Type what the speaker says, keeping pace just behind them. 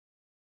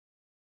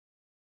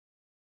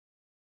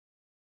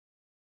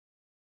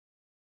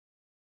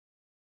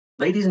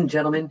Ladies and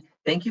gentlemen,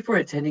 thank you for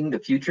attending the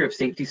Future of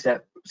Safety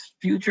Science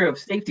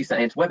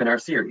webinar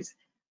series.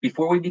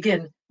 Before we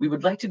begin, we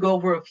would like to go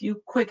over a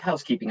few quick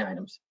housekeeping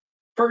items.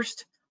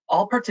 First,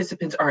 all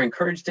participants are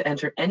encouraged to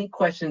enter any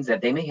questions that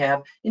they may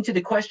have into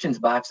the questions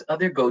box of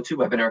their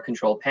GoToWebinar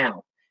control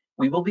panel.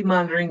 We will be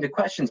monitoring the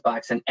questions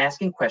box and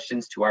asking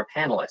questions to our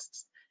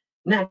panelists.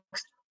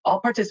 Next, all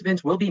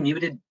participants will be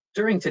muted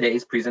during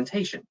today's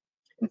presentation.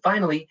 And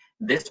finally,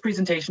 this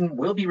presentation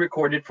will be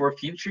recorded for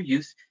future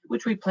use,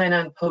 which we plan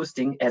on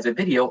posting as a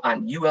video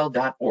on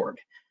ul.org,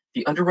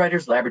 the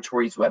Underwriters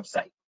Laboratories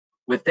website.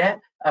 With that,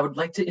 I would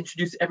like to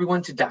introduce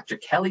everyone to Dr.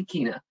 Kelly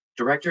Keena,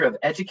 Director of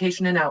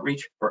Education and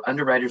Outreach for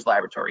Underwriters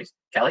Laboratories.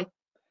 Kelly?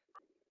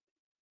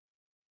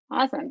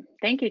 Awesome.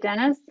 Thank you,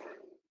 Dennis.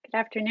 Good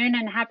afternoon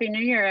and Happy New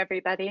Year,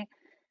 everybody.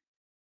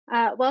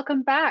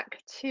 Welcome back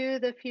to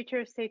the Future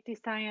of Safety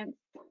Science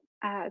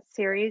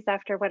series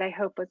after what I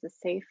hope was a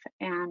safe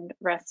and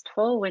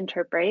restful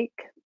winter break.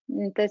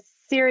 In this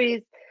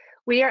series,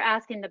 we are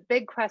asking the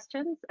big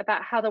questions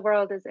about how the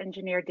world is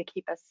engineered to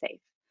keep us safe.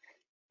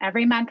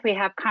 Every month we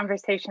have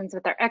conversations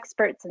with our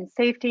experts in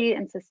safety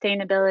and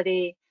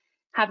sustainability,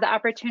 have the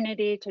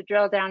opportunity to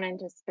drill down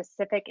into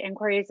specific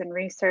inquiries and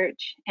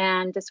research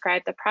and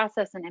describe the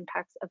process and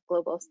impacts of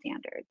global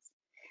standards.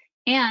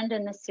 And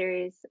in this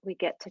series, we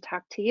get to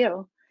talk to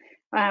you.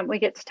 We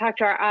get to talk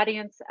to our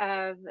audience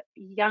of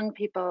young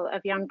people,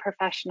 of young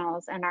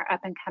professionals, and our up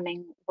and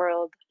coming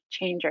world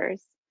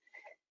changers.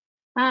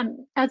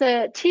 As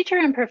a teacher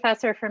and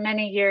professor for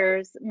many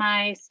years,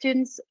 my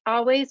students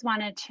always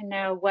wanted to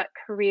know what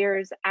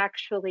careers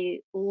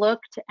actually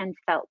looked and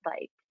felt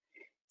like.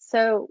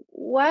 So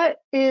what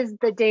is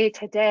the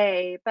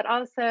day-to-day, but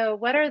also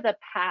what are the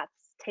paths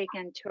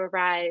taken to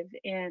arrive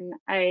in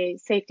a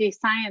safety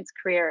science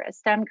career, a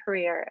STEM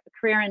career, a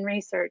career in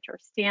research or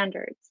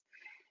standards?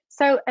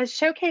 So as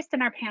showcased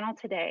in our panel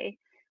today,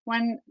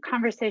 one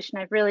conversation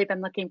I've really been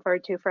looking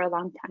forward to for a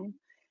long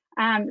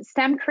time.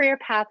 STEM career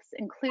paths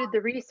include the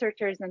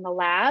researchers in the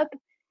lab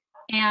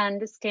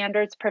and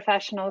standards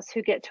professionals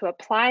who get to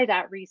apply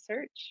that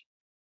research,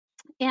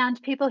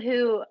 and people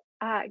who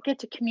get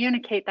to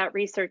communicate that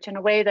research in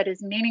a way that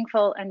is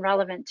meaningful and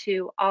relevant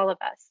to all of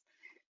us,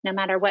 no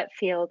matter what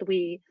field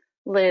we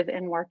live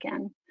and work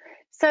in.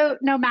 So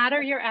no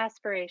matter your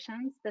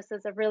aspirations, this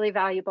is a really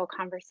valuable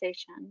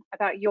conversation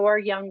about your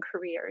young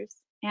careers,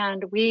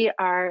 and we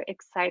are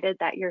excited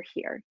that you're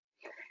here.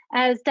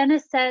 As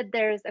Dennis said,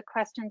 there's a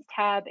questions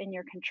tab in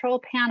your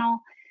control panel.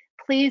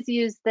 Please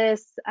use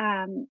this.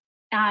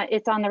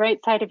 It's on the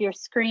right side of your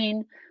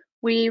screen.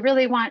 We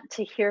really want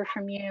to hear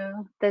from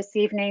you this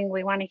evening.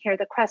 We want to hear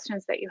the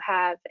questions that you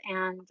have,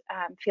 and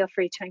feel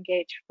free to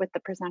engage with the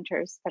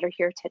presenters that are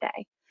here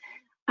today.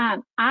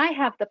 I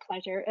have the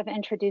pleasure of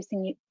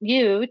introducing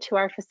you to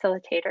our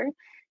facilitator,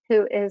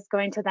 who is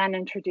going to then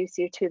introduce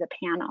you to the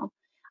panel.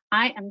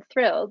 I am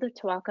thrilled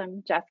to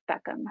welcome Jeff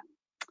Beckham.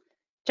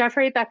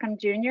 Jeffrey Beckham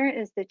Jr.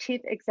 is the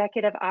Chief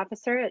Executive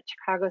Officer at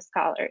Chicago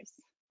Scholars,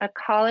 a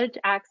college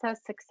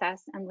access,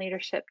 success, and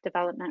leadership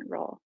development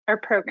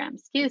program.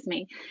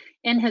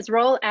 In his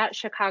role at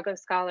Chicago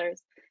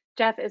Scholars,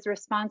 Jeff is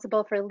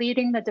responsible for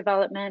leading the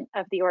development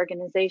of the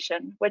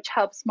organization, which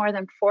helps more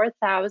than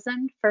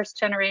 4,000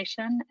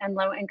 first-generation and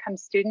low-income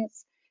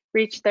students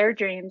reach their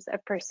dreams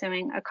of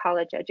pursuing a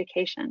college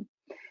education.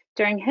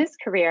 During his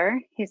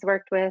career, he's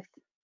worked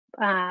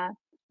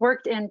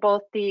in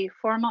both the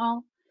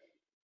for-profit,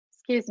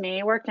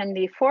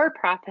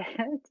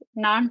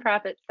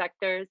 nonprofit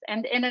sectors,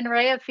 and in an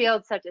array of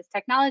fields such as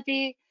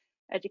technology,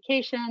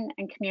 education,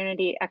 and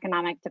community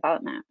economic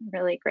development.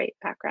 Really great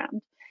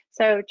background.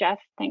 So Jeff,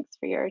 thanks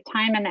for your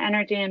time and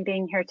energy and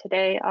being here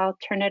today. I'll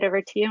turn it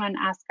over to you and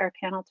ask our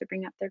panel to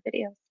bring up their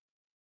videos.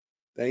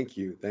 Thank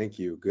you. Thank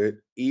you.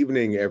 Good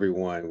evening,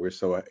 everyone. We're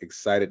so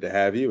excited to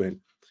have you, and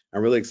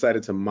I'm really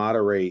excited to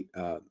moderate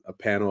a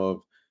panel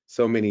of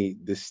so many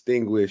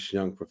distinguished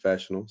young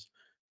professionals.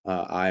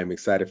 I am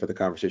excited for the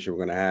conversation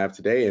we're going to have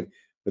today, and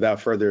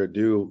without further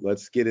ado,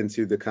 let's get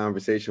into the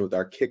conversation with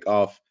our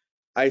kickoff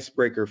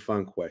icebreaker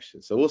fun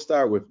question. So we'll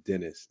start with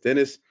Dennis.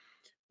 Dennis,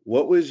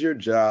 what was your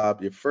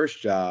job, your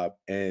first job?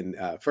 And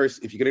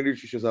first, if you can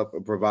introduce yourself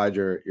and provide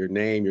your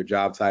name, your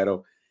job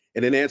title,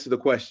 and then answer the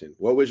question.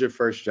 What was your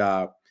first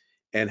job,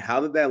 and how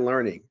did that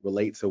learning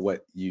relate to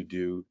what you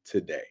do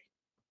today?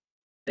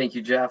 Thank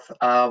you, Jeff.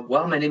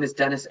 Well, my name is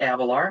Dennis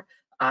Avalar.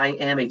 I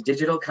am a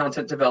digital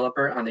content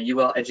developer on the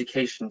UL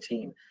education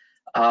team.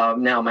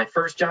 Now, my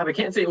first job, I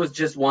can't say it was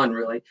just one,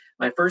 really.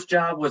 My first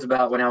job was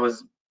when I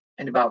was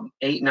about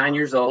 8, 9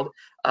 years old.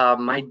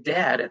 My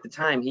dad at the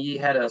time, he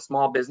had a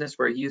small business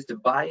where he used to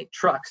buy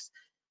trucks,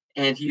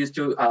 and he used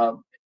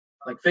to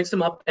fix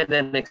them up and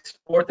then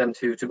export them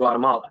to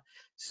Guatemala.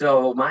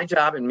 So my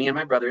job, and me and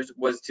my brothers,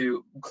 was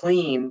to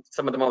clean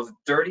some of the most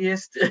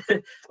dirtiest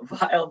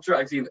vile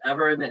trucks you've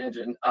ever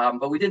imagined.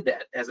 But we did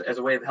that as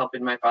a way of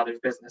helping my father's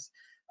business.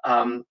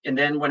 And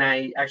then when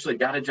I actually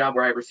got a job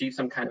where I received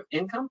some kind of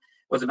income,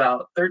 was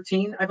about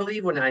 13, I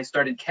believe, when I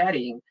started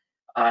caddying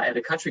at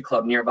a country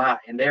club nearby.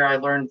 And there I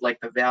learned like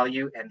the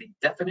value and the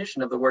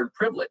definition of the word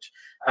privilege.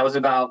 I was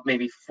about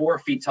maybe 4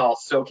 feet tall,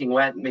 soaking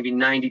wet, maybe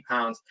 90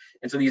 pounds.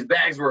 And so these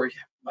bags were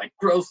like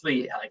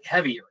grossly like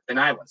heavier than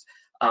I was.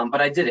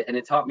 But I did it, and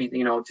it taught me,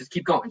 just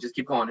keep going, just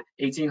keep going.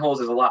 18 holes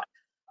is a lot.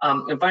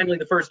 And finally,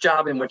 the first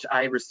job in which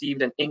I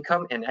received an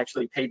income and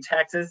actually paid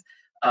taxes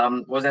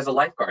was as a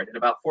lifeguard at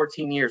about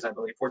 14 years, I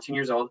believe, 14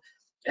 years old.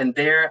 And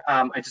there,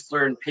 I just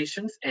learned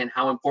patience and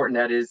how important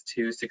that is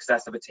to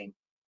success of a team.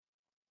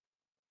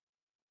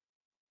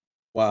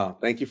 Wow,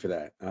 thank you for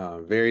that.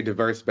 Very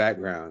diverse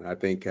background. I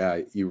think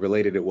you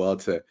related it well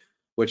to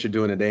what you're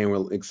doing today, and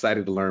we're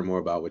excited to learn more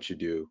about what you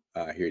do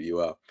here at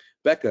UL.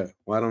 Becca,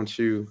 why don't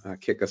you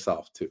kick us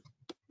off too?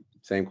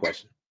 Same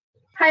question.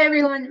 Hi,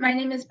 everyone. My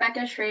name is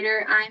Becca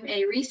Schrader. I'm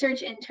a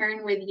research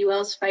intern with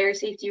UL's Fire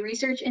Safety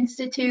Research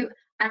Institute.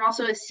 I'm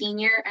also a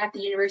senior at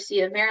the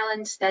University of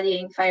Maryland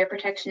studying fire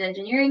protection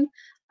engineering.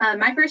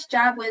 My first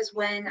job was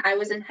when I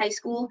was in high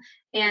school,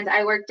 and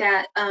I worked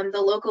at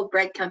the local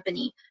bread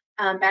company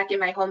back in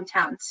my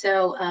hometown.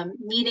 So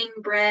kneading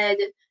bread,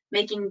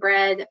 making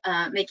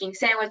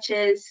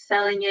sandwiches,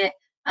 selling it.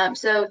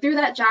 So through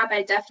that job,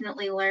 I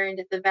definitely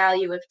learned the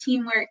value of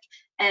teamwork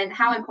and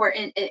how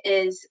important it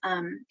is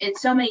in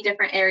so many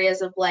different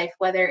areas of life,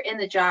 whether in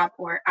the job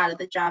or out of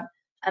the job.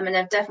 And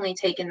I've definitely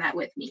taken that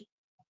with me.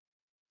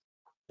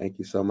 Thank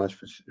you so much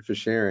for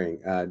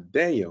sharing.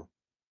 Daniel.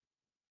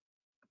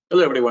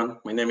 Hello, everyone.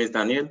 My name is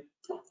Daniel.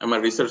 I'm a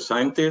research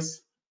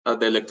scientist at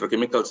the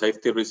Electrochemical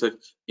Safety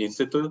Research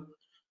Institute.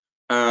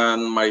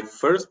 And my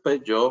first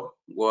paid job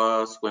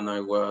was when I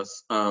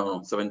was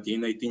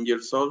 17, 18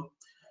 years old.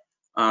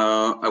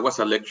 I was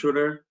a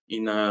lecturer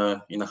in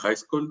a high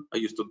school. I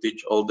used to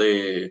teach all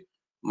the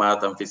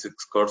math and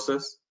physics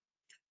courses,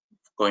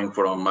 going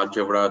from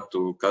algebra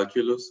to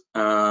calculus.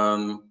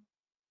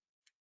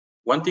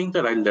 One thing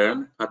that I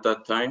learned at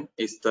that time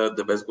is that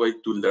the best way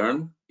to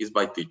learn is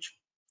by teaching.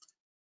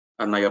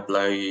 And I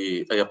apply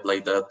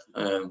that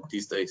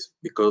these days,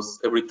 because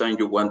every time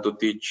you want to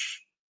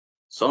teach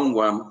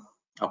someone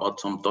about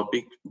some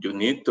topic, you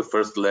need to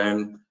first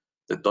learn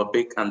the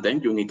topic, and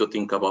then you need to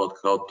think about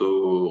how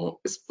to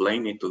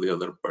explain it to the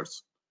other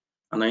person.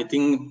 And I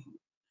think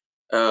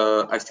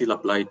I still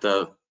apply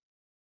that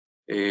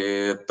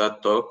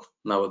talk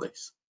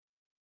nowadays.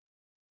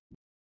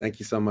 Thank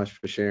you so much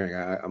for sharing.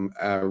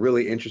 I'm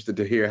really interested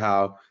to hear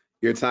how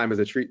your time as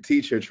a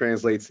teacher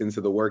translates into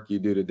the work you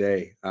do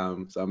today.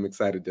 So I'm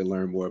excited to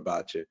learn more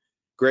about you.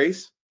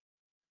 Grace?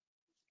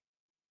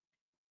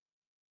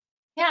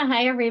 Yeah,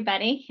 hi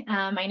everybody.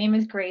 My name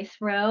is Grace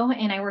Rowe,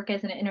 and I work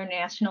as an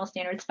international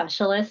standards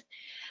specialist.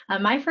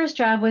 My first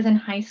job was in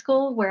high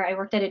school, where I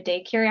worked at a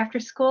daycare after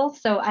school.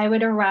 So I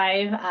would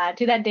arrive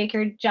to that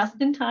daycare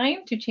just in time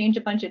to change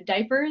a bunch of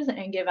diapers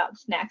and give out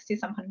snacks to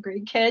some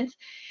hungry kids.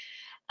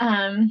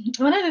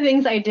 One of the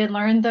things I did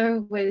learn,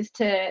 though, was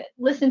to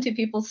listen to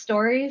people's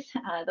stories.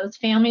 Those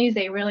families,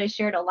 they really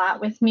shared a lot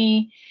with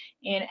me,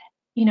 and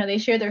they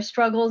shared their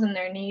struggles and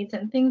their needs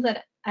and things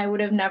that I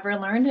would have never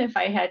learned if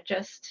I had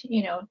just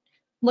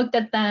looked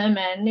at them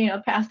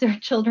and passed their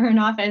children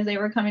off as they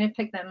were coming to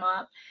pick them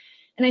up.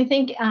 And I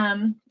think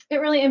it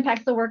really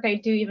impacts the work I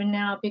do even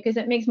now, because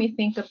it makes me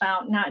think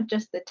about not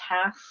just the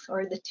tasks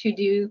or the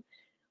to-do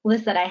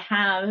list that I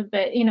have,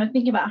 but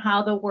thinking about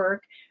how the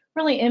work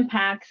really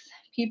impacts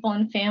people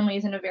and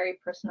families in a very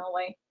personal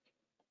way.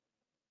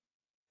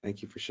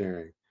 Thank you for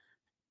sharing.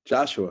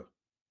 Joshua.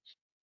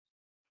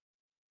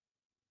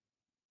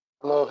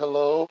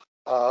 Hello.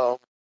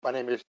 My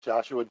name is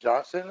Joshua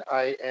Johnson.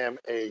 I am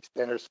a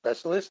standards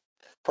specialist,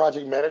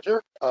 project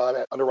manager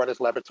at Underwriters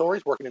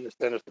Laboratories, working in the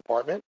standards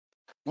department.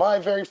 My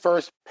very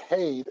first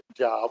paid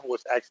job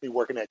was actually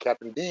working at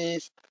Captain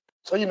D's.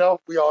 So,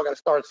 we all got to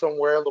start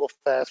somewhere, a little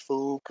fast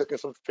food, cooking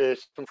some fish,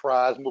 some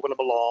fries, moving them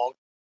along.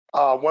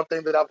 One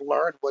thing that I've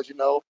learned was,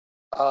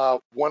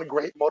 one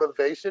great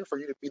motivation for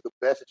you to be the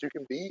best that you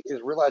can be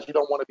is realize you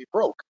don't want to be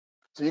broke.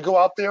 So you go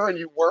out there and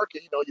you work,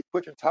 and, you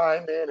put your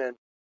time in and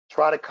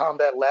try to climb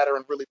that ladder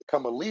and really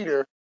become a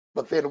leader.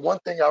 But then one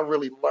thing I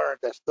really learned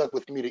that stuck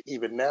with me to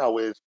even now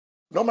is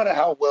no matter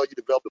how well you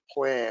develop a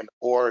plan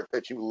or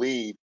that you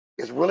lead,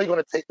 it's really going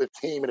to take the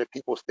team and the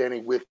people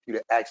standing with you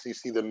to actually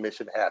see the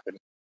mission happen.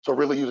 So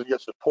really using your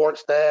support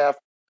staff,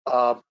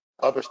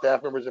 other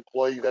staff members,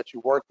 employees that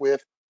you work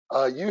with,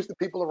 use the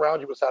people around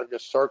you inside of your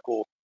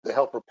circle to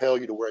help propel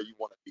you to where you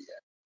want to be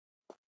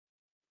at.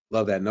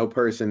 Love that. No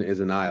person is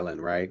an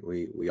island, right?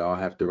 We all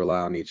have to rely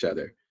on each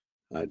other.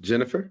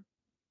 Jennifer?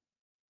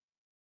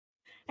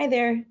 Hi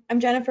there,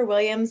 I'm Jennifer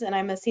Williams, and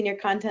I'm a senior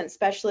content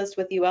specialist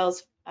with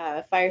UL's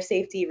Fire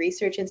Safety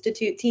Research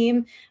Institute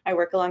team. I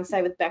work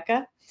alongside with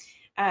Becca.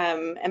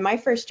 And my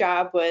first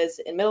job was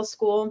in middle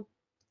school,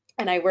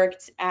 and I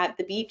worked at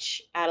the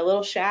beach at a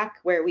little shack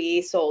where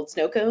we sold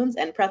snow cones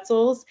and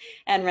pretzels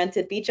and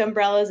rented beach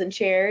umbrellas and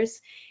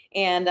chairs.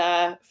 And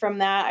from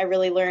that, I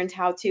really learned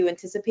how to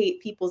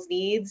anticipate people's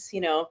needs.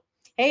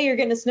 Hey, you're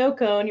getting a snow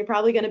cone, you're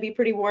probably going to be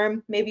pretty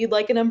warm. Maybe you'd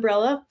like an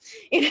umbrella.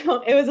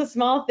 It was a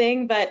small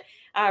thing, but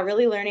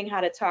really learning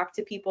how to talk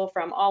to people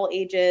from all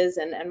ages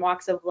and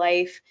walks of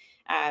life,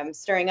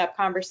 stirring up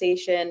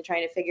conversation,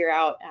 trying to figure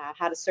out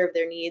how to serve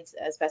their needs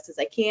as best as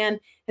I can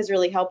has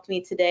really helped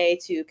me today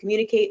to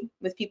communicate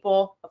with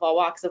people of all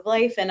walks of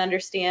life and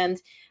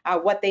understand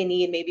what they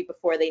need maybe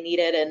before they need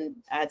it, and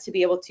to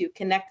be able to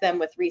connect them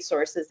with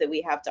resources that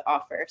we have to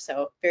offer.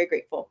 So very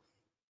grateful.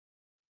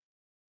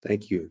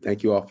 Thank you.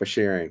 Thank you all for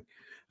sharing.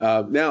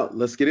 Now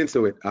let's get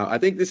into it. I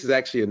think this is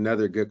actually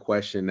another good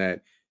question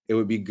that it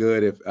would be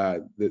good if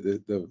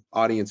the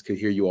audience could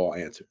hear you all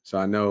answer. So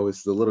I know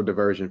it's a little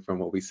diversion from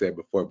what we said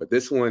before, but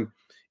this one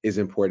is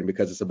important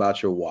because it's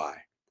about your why.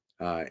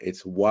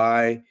 It's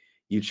why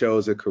you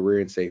chose a career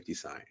in safety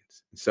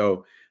science.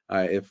 So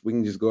if we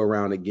can just go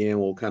around again,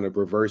 we'll kind of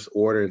reverse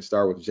order and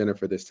start with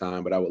Jennifer this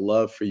time, but I would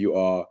love for you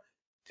all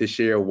to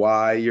share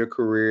why your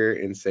career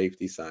in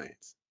safety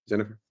science.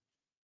 Jennifer?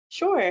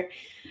 Sure.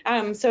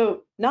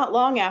 So not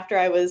long after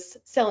I was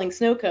selling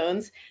snow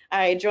cones,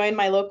 I joined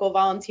my local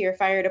volunteer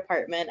fire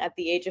department at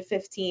the age of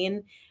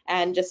 15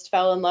 and just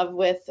fell in love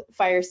with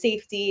fire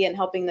safety and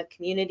helping the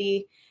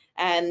community.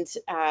 And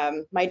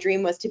my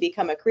dream was to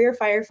become a career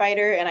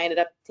firefighter, and I ended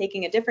up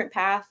taking a different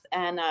path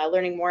and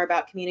learning more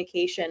about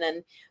communication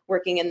and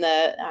working in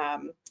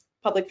the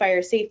public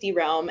fire safety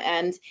realm,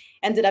 and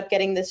ended up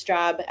getting this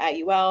job at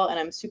UL. And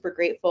I'm super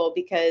grateful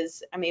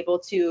because I'm able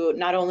to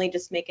not only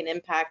just make an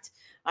impact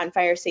on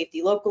fire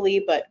safety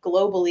locally, but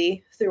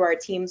globally through our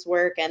team's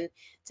work, and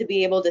to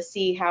be able to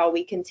see how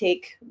we can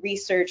take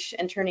research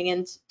and turn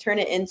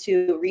it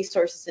into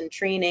resources and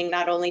training,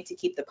 not only to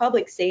keep the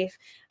public safe,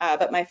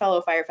 but my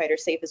fellow firefighters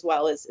safe as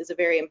well, is a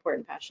very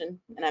important passion,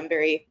 and I'm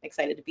very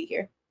excited to be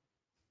here.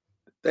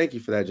 Thank you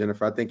for that,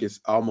 Jennifer. I think it's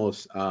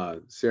almost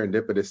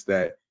serendipitous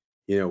that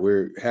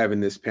we're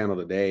having this panel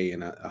today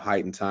in a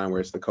heightened time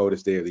where it's the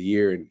coldest day of the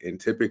year, and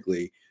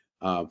typically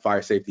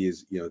fire safety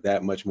is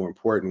that much more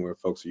important where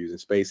folks are using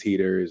space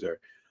heaters or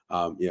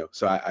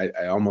so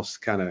I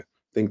almost kind of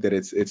think that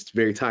it's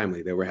very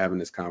timely that we're having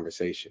this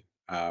conversation.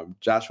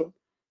 Joshua?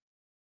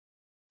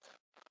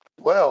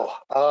 Well,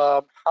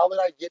 how did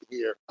I get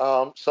here?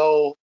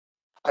 So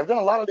I've done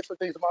a lot of different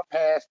things in my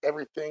past,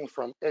 everything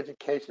from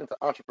education to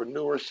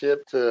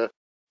entrepreneurship to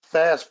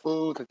fast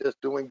food to just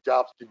doing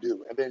jobs to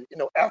do. And then,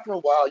 after a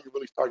while, you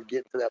really start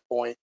getting to that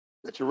point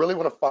that you really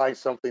want to find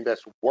something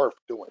that's worth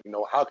doing.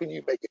 How can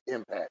you make an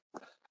impact?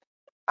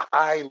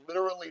 I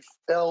literally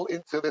fell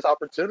into this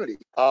opportunity.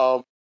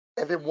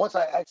 And then once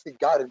I actually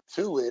got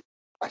into it,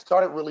 I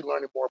started really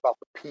learning more about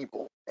the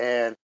people.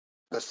 And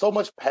there's so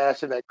much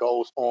passion that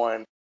goes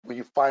on when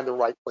you find the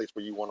right place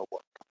where you want to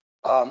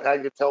work. And I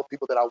can tell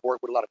people that I work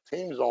with a lot of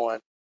teams on,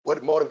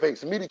 what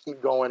motivates me to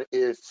keep going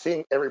is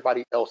seeing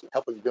everybody else and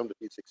helping them to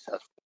be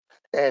successful.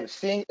 And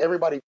seeing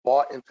everybody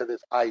bought into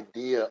this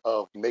idea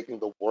of making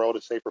the world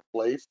a safer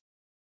place,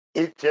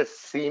 it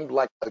just seemed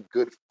like a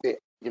good fit.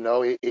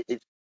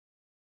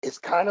 It's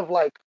kind of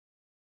like,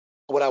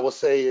 what I will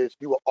say is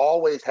you will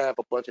always have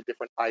a bunch of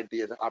different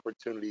ideas and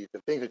opportunities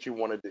and things that you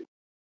want to do.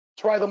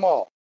 Try them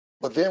all.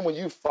 But then when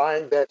you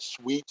find that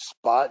sweet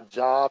spot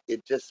job,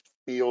 it just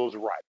feels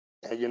right.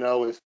 And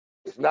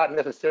it's not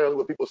necessarily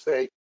what people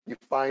say, you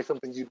find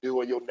something you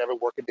do and you'll never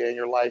work a day in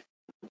your life.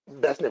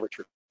 That's never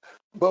true.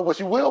 But what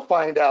you will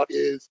find out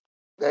is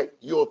that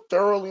you'll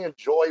thoroughly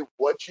enjoy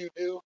what you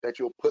do, that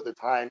you'll put the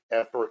time,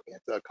 effort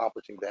into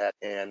accomplishing that.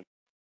 And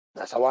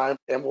that's how I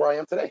am where I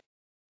am today.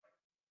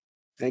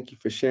 Thank you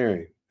for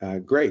sharing.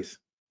 Grace?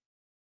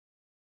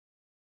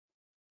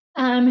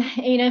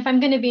 If I'm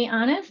going to be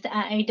honest,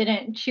 I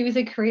didn't choose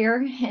a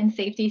career in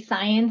safety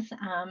science.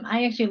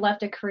 I actually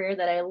left a career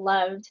that I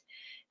loved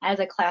as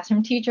a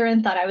classroom teacher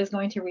and thought I was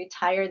going to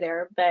retire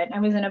there. But I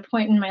was in a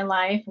point in my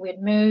life, we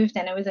had moved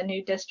and it was a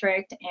new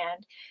district,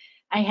 and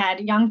I had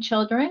young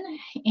children,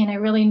 and I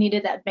really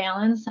needed that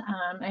balance.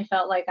 I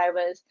felt like I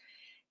was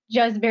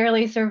just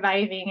barely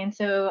surviving. And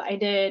so I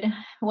did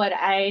what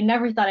I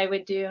never thought I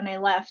would do, and I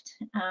left.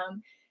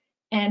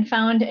 And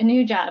found a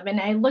new job. And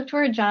I looked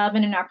for a job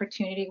and an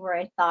opportunity where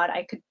I thought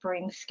I could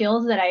bring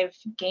skills that I've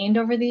gained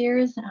over the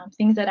years,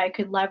 things that I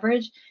could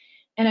leverage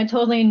in a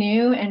totally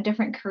new and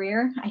different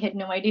career. I had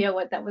no idea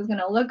what that was going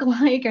to look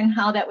like and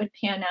how that would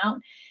pan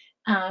out.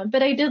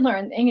 But I did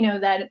learn,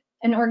 that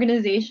an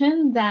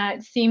organization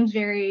that seems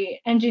very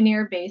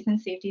engineer-based and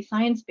safety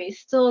science-based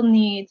still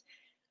needs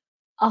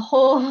a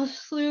whole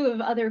slew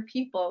of other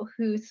people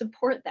who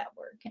support that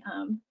work,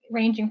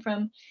 ranging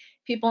from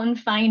people in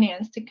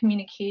finance to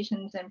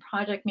communications and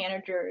project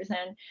managers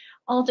and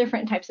all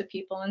different types of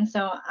people. And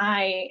so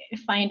I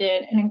find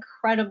it an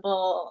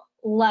incredible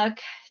luck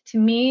to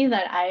me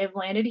that I have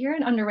landed here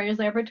in Underwriters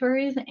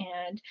Laboratories,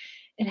 and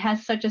it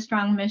has such a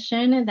strong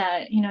mission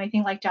that, I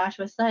think, like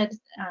Joshua said,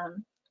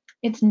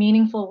 it's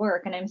meaningful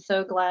work, and I'm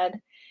so glad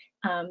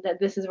that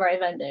this is where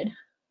I've ended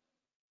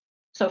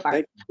so far.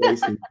 Thank you,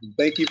 Grace.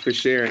 Thank you for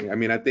sharing. I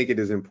mean, I think it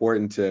is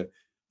important to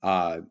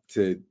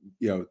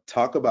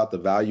talk about the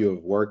value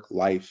of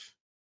work-life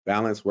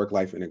balance,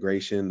 work-life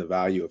integration, the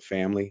value of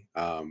family.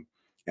 And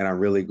I'm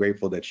really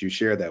grateful that you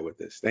share that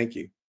with us. Thank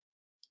you.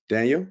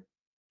 Daniel?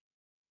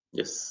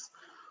 Yes.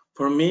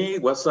 For me,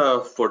 it was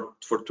for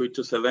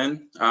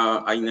 327.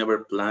 I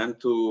never planned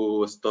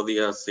to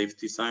study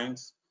safety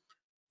science.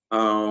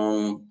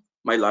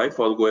 My life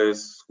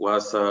always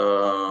was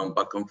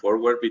back and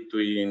forward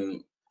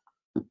between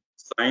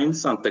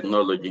science and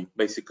technology,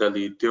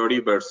 basically theory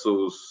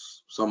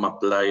versus some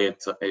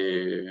applied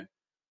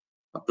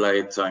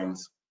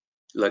science,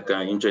 like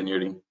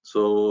engineering.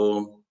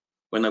 So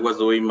when I was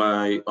doing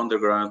my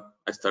undergrad,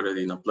 I started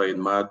in applied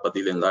math, but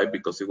didn't like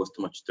because it was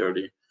too much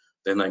theory.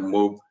 Then I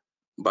moved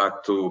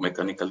back to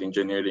mechanical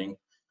engineering,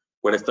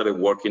 where I started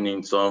working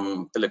in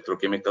some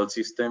electrochemical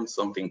systems,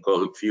 something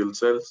called fuel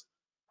cells.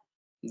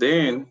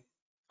 Then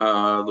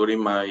during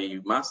my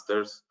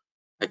master's,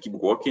 I keep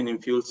working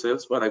in fuel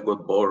cells, but I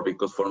got bored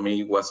because for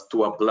me it was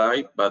too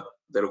applied, but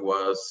there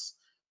was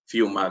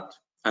few math.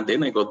 And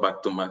then I got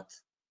back to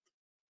math.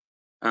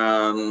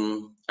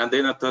 And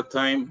then at that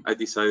time, I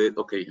decided,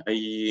 okay,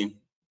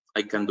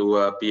 I can do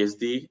a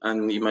PhD.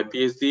 And in my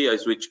PhD, I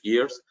switched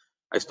gears.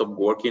 I stopped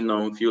working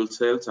on fuel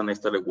cells and I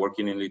started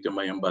working in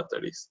lithium-ion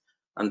batteries.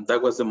 And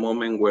that was the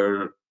moment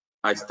where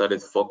I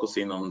started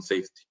focusing on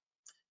safety,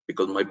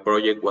 because my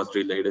project was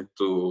related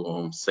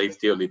to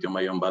safety of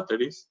lithium-ion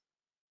batteries.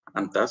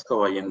 And that's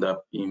how I end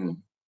up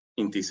in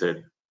this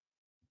area.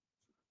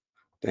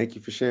 Thank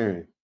you for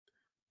sharing.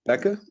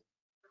 Becca?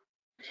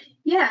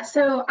 Yeah,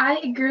 so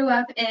I grew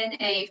up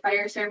in a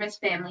fire service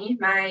family.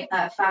 My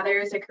father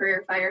is a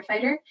career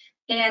firefighter,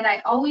 and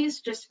I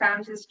always just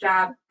found his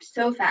job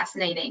so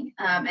fascinating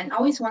and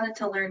always wanted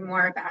to learn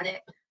more about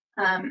it.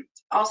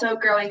 Also,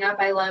 growing up,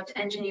 I loved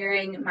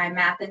engineering, my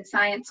math and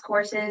science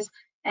courses,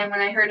 and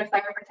when I heard of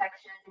fire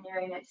protection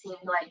engineering, it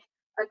seemed like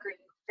a great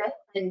fit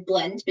and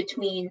blend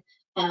between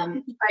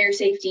fire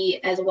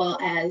safety as well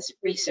as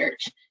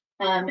research.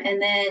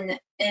 And then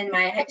in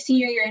my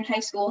senior year in high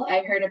school,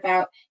 I heard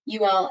about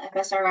UL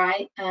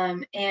FSRI,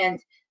 and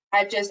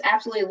I've just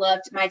absolutely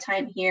loved my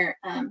time here,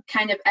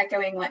 kind of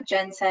echoing what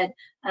Jen said,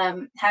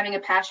 having a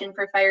passion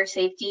for fire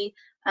safety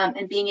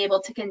and being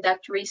able to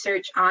conduct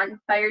research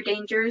on fire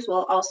dangers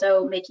while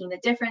also making the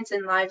difference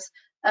in lives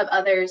of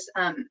others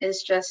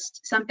is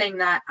just something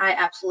that I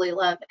absolutely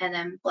love and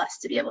am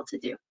blessed to be able to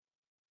do.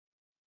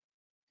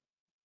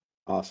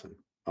 Awesome.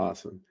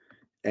 Awesome.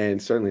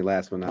 And certainly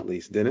last but not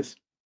least, Dennis?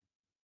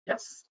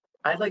 Yes,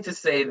 I'd like to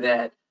say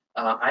that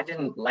I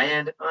didn't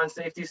land on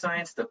safety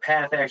science. The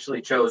path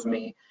actually chose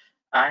me.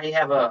 I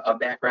have a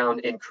background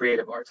in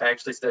creative arts. I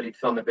actually studied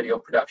film and video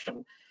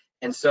production.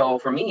 And so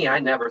for me, I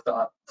never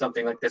thought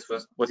something like this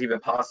was even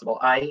possible.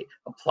 I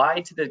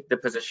applied to the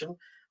position.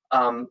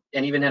 And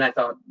even then I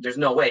thought, there's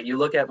no way. You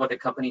look at what the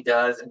company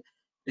does, and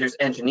there's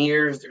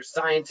engineers, there's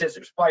scientists,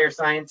 there's fire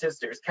scientists,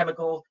 there's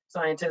chemical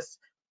scientists,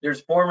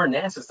 there's former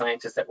NASA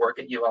scientists that work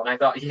at UL. And I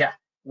thought, yeah,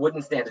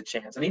 wouldn't stand a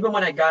chance. And even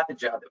when I got the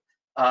job,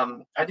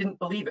 I didn't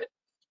believe it.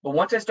 But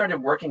once I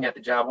started working at the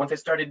job, once I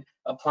started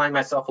applying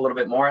myself a little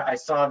bit more, I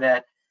saw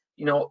that,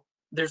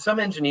 there's some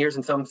engineers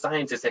and some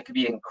scientists that could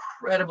be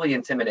incredibly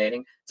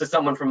intimidating to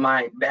someone from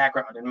my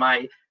background and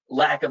my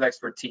lack of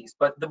expertise.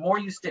 But the more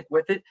you stick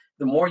with it,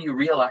 the more you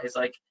realize,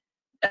 like,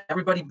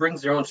 everybody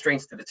brings their own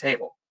strengths to the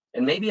table.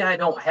 And maybe I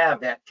don't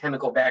have that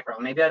chemical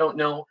background. Maybe I don't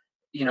know,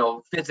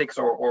 physics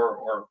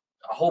or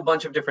a whole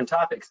bunch of different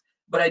topics,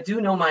 but I do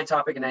know my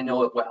topic and I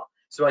know it well.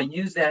 So I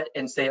use that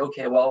and say,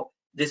 okay, well,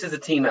 this is a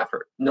team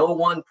effort. No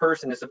one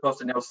person is supposed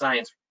to know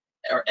science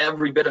or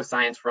every bit of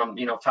science from,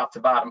 top to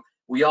bottom.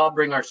 We all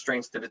bring our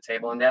strengths to the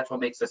table, and that's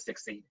what makes us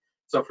succeed.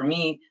 So for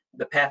me,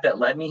 the path that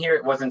led me here,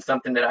 it wasn't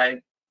something that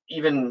I,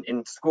 even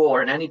in school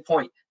or at any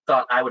point,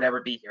 thought I would ever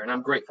be here. And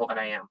I'm grateful that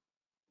I am.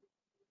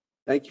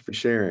 Thank you for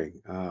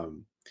sharing.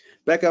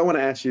 Becca, I want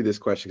to ask you this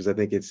question because I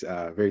think it's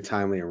very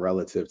timely and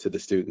relative to the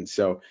students.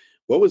 So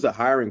what was the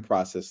hiring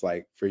process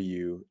like for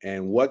you,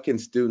 and what can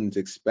students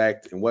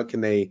expect, and what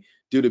can they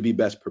do to be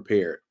best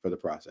prepared for the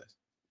process?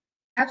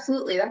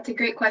 Absolutely, that's a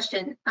great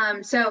question.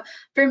 So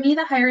for me,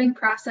 the hiring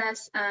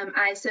process,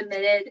 I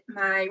submitted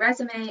my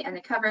resume and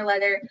a cover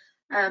letter,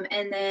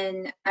 and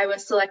then I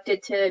was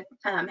selected to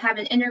have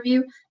an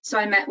interview. So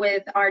I met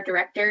with our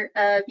director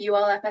of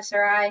UL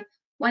FSRI,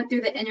 went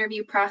through the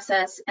interview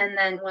process, and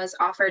then was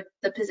offered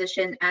the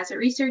position as a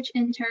research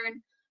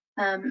intern.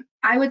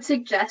 I would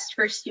suggest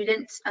for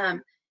students,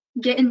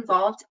 get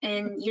involved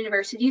in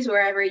universities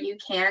wherever you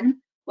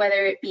can,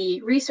 whether it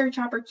be research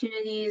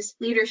opportunities,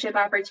 leadership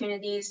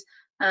opportunities,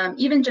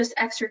 even just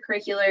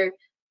extracurricular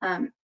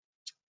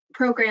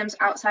programs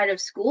outside of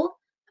school.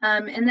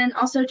 And then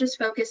also just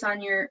focus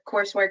on your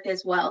coursework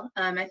as well.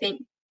 I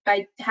think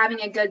by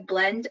having a good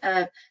blend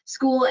of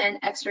school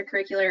and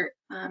extracurricular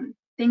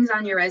things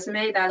on your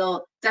resume,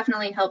 that'll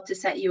definitely help to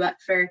set you up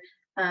for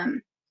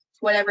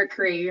whatever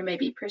career you may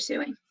be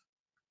pursuing.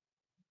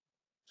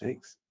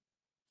 Thanks.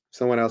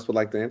 Someone else would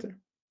like to answer?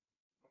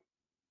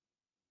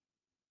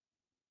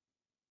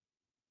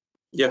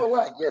 Yeah.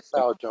 Well, I guess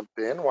I'll jump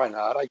in. Why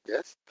not? I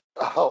guess.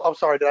 Oh, I'm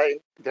sorry.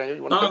 Daniel,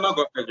 you want to? No,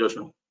 go ahead,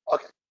 Joshua.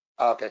 Okay.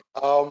 Okay.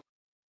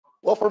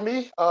 Well, for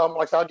me, like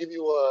I said, I'll give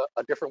you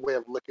a different way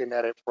of looking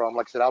at it from,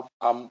 like I said,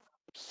 I'm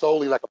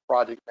solely like a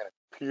project manager.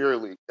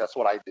 Purely, that's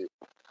what I do.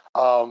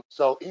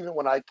 So even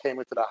when I came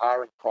into the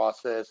hiring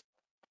process,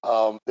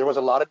 there was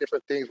a lot of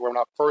different things where when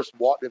I first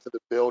walked into the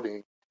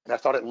building and I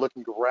started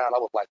looking around, I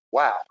was like,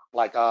 wow,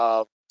 like,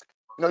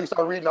 you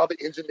start reading all the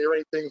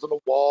engineering things on the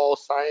wall,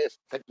 science,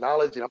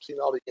 technology, and I'm seeing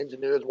all the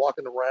engineers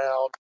walking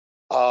around.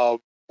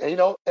 And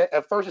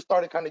at first it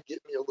started kind of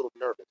getting me a little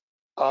nervous.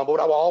 But what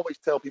I will always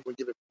tell people and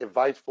give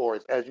advice for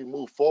is as you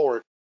move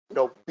forward,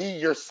 be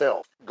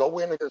yourself. Go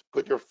in and just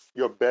put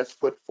your best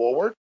foot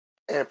forward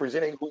and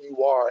presenting who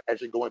you are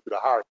as you're going through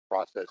the hiring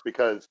process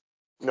because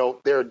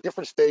there are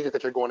different stages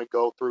that you're going to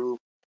go through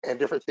and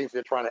different things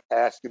they're trying to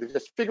ask you to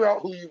just figure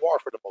out who you are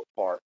for the most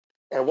part.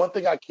 And one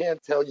thing I can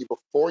tell you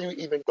before you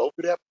even go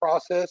through that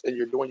process and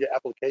you're doing your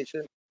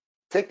application,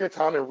 take your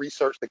time and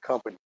research the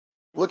company.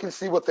 Look and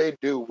see what they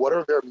do. What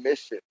are their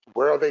missions?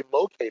 Where are they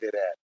located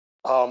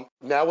at?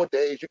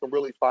 Nowadays, you can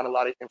really find a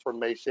lot of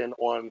information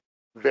on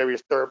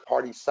various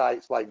third-party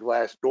sites like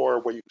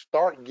Glassdoor, where you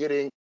start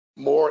getting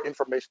more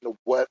information of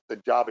what the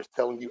job is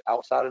telling you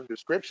outside of the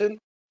description,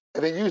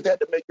 and then use that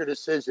to make your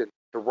decision,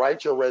 to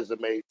write your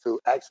resume, to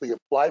actually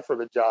apply for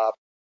the job,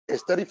 and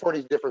study for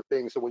these different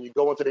things. So when you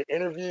go into the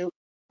interview,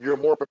 you're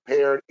more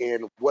prepared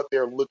in what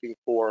they're looking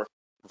for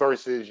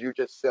versus you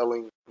just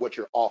selling what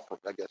you're offering,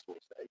 I guess we'll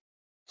say.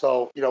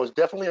 So, it's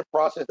definitely a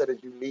process that is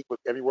unique with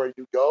everywhere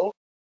you go.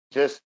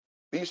 Just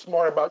be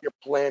smart about your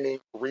planning,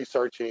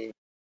 researching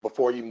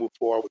before you move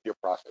forward with your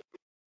process.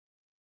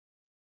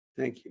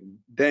 Thank you.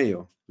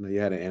 Daniel, you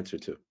had an answer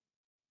too.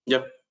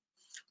 Yep.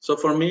 So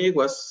for me, it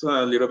was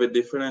a little bit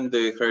different.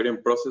 The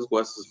hiring process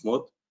was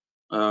smooth.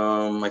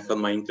 I had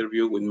my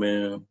interview with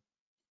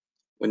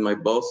my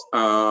boss,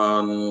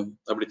 and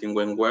everything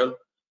went well.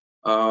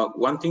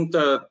 One thing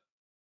that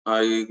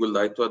I would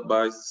like to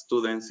advise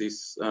students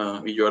is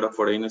if you are a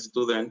foreign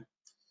student,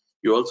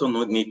 you also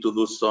need to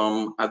do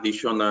some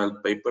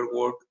additional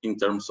paperwork in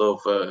terms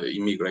of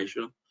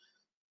immigration.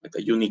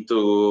 Like you need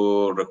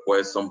to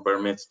request some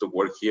permits to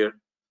work here,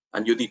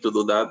 and you need to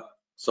do that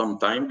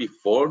sometime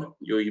before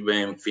you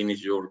even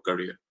finish your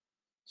career.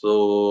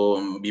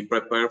 So be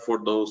prepared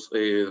for those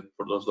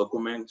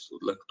documents,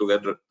 like to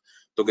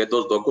get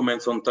those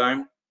documents on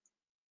time,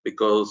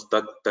 because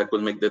that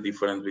will make the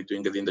difference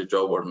between getting the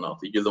job or not.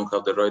 If you don't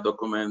have the right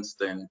documents,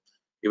 then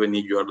even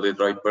if you are the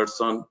right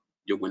person,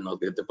 you will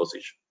not get the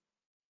position.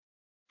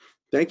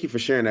 Thank you for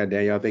sharing that,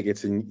 Daniel. I think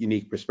it's a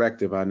unique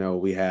perspective. I know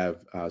we have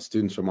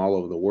students from all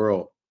over the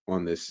world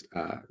on this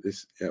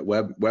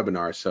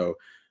webinar, so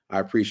I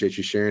appreciate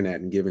you sharing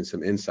that and giving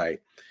some insight.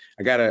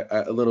 I got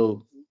a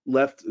little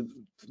left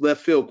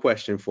field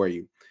question for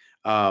you.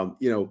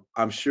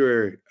 I'm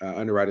sure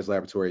Underwriters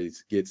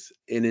Laboratories gets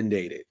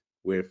inundated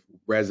with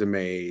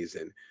resumes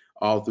and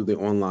all through the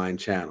online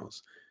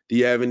channels. Do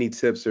you have any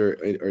tips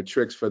or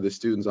tricks for the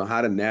students on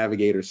how to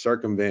navigate or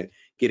circumvent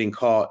getting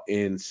caught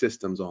in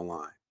systems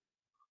online?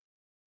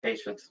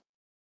 Patience.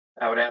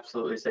 I would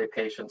absolutely say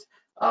patience.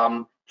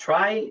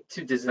 Try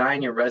to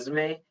design your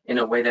resume in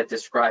a way that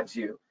describes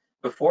you.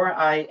 Before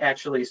I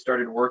actually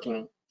started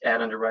working at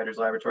Underwriters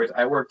Laboratories,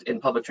 I worked in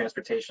public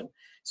transportation.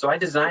 So I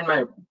designed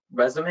my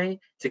resume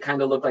to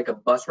kind of look like a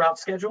bus route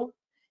schedule.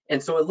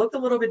 And so it looked a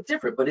little bit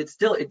different, but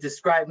it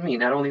described me,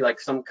 not only like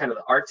some kind of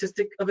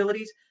artistic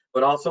abilities,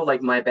 but also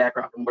like my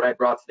background and what I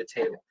brought to the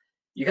table.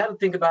 You got to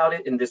think about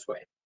it in this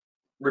way.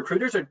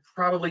 Recruiters are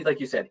probably, like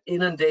you said,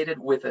 inundated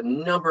with a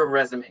number of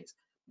resumes.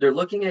 They're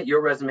looking at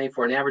your resume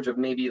for an average of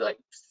maybe like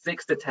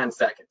 6 to 10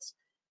 seconds.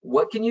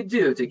 What can you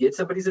do to get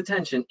somebody's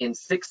attention in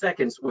 6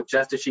 seconds with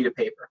just a sheet of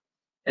paper?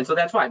 And so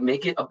that's why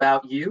make it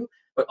about you,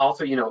 but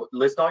also,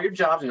 list all your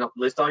jobs,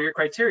 list all your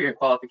criteria and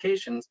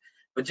qualifications,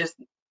 but just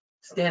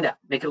stand out,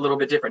 make it a little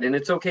bit different. And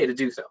it's okay to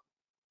do so.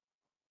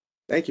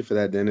 Thank you for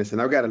that, Dennis.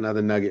 And I've got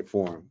another nugget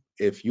for him.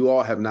 If you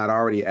all have not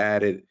already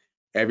added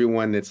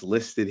everyone that's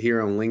listed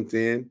here on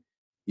LinkedIn,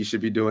 you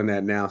should be doing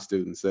that now,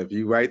 students. So if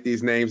you write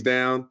these names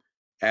down,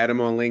 add them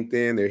on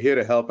LinkedIn. They're here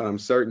to help. And I'm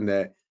certain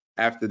that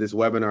after this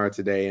webinar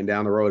today and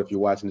down the road, if you're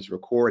watching this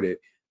recorded,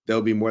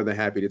 they'll be more than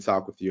happy to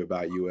talk with you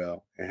about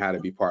UL and how to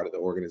be part of the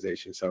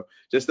organization. So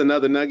just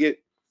another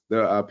nugget.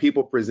 The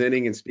people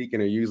presenting and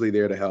speaking are usually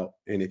there to help.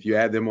 And if you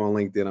add them on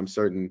LinkedIn, I'm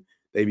certain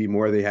they'd be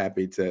more than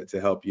happy to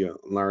help you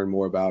learn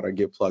more about or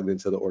get plugged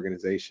into the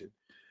organization.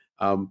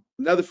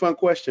 Another fun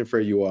question for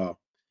you all.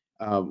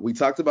 We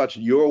talked about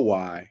your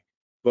why,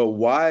 but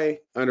why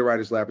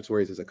Underwriters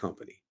Laboratories as a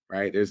company,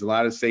 right? There's a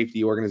lot of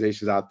safety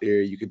organizations out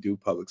there. You could do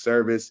public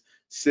service,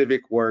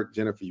 civic work.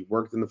 Jennifer, you've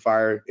worked in the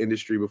fire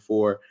industry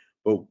before,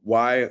 but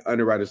why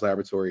Underwriters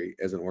Laboratory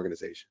as an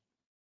organization?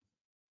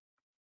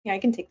 Yeah, I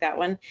can take that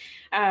one.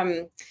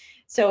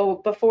 So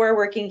before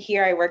working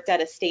here, I worked at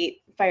a state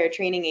fire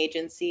training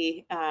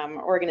agency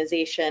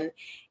organization.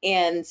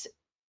 And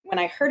when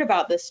I heard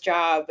about this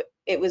job,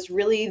 it was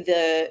really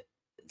the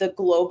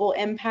global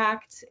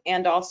impact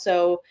and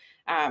also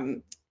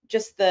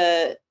just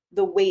the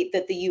weight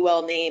that the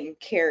UL name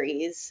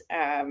carries.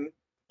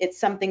 It's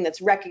something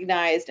that's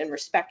recognized and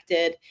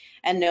respected,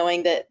 and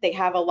knowing that they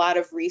have a lot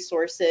of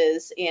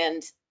resources,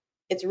 and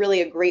it's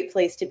really a great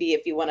place to be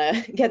if you want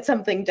to get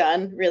something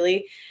done,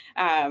 really.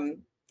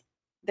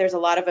 There's a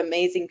lot of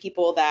amazing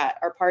people that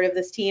are part of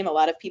this team. A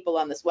lot of people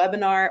on this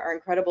webinar are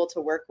incredible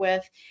to work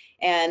with.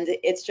 And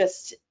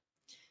it's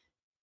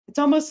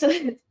almost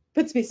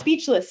puts me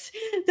speechless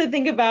to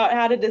think about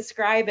how to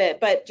describe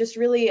it, but just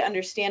really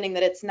understanding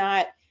that it's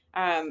not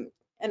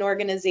an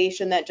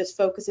organization that just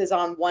focuses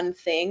on one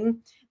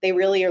thing. They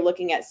really are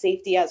looking at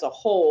safety as a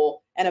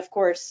whole. And of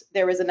course,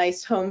 there was a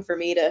nice home for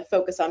me to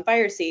focus on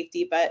fire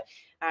safety, but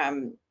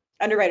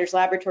Underwriters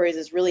Laboratories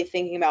is really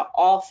thinking about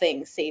all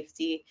things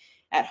safety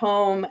at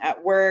home,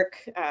 at work,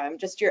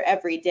 just your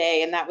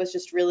everyday. And that was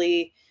just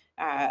really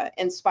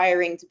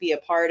inspiring to be a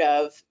part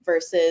of,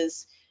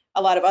 versus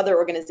a lot of other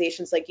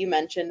organizations, like you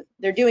mentioned.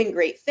 They're doing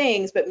great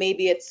things, but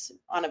maybe it's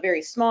on a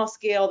very small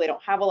scale. They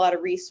don't have a lot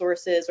of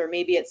resources, or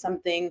maybe it's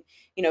something,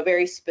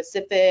 very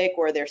specific,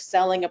 or they're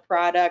selling a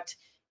product.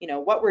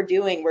 What we're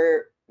doing,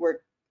 we're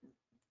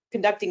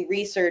conducting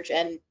research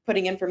and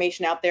putting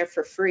information out there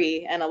for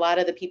free. And a lot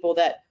of the people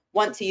that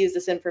want to use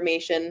this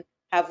information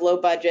have low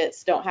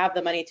budgets, don't have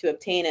the money to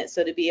obtain it.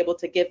 So to be able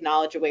to give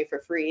knowledge away for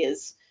free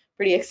is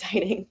pretty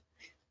exciting.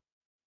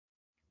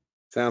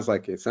 Sounds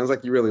like it. Sounds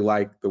like you really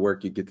like the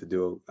work you get to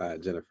do,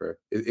 Jennifer.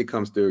 It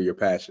comes through your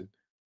passion.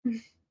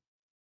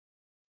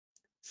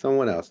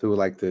 Someone else who would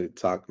like to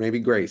talk, maybe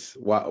Grace,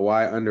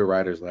 why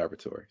Underwriters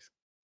Laboratories?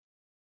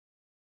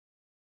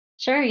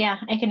 Sure, yeah,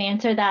 I can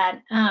answer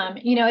that.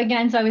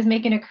 Again, so I was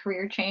making a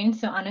career change.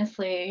 So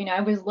honestly,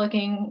 I was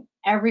looking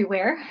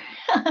everywhere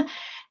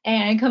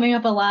and coming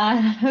up a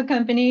lot of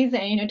companies,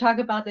 and, talk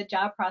about the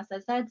job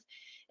process.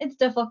 It's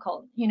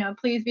difficult.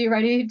 Please be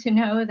ready to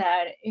know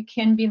that it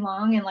can be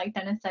long, and like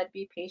Dennis said,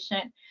 be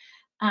patient.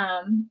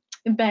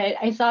 But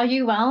I saw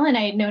UL and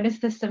I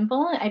noticed the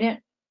symbol. I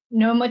didn't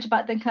know much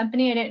about the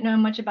company. I didn't know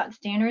much about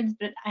standards,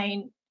 but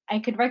I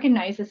could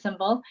recognize the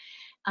symbol.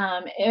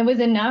 It was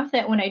enough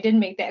that when I did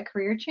make that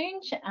career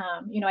change,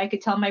 I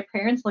could tell my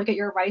parents, look at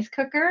your rice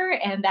cooker,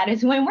 and that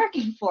is who I'm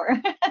working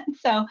for.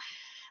 So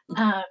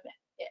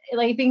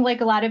I think,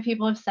 like a lot of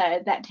people have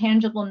said, that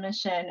tangible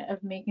mission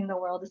of making the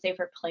world a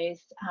safer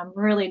place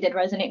really did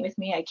resonate with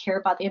me. I care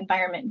about the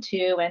environment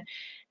too. And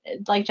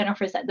like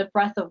Jennifer said, the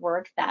breadth of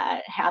work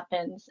that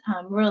happens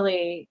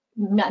really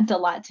meant a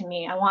lot to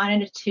me. I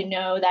wanted to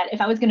know that if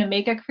I was going to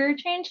make a career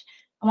change,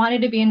 I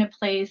wanted to be in a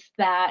place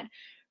that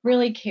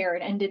really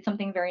cared and did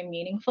something very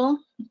meaningful.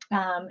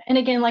 And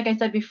again, like I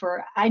said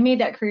before, I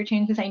made that career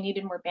change because I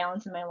needed more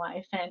balance in my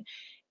life. And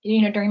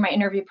during my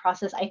interview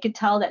process, I could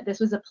tell that this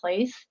was a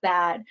place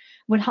that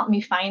would help me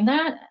find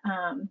that.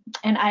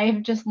 And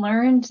I've just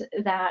learned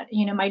that,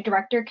 my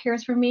director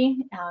cares for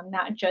me,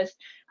 not just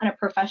on a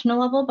professional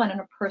level, but on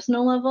a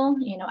personal level.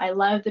 I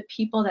love the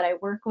people that I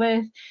work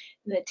with,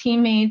 the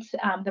teammates,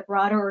 the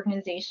broader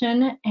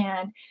organization,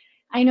 and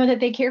I know that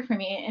they care for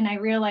me. And I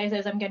realize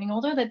as I'm getting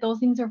older that those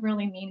things are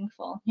really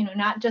meaningful,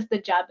 not just the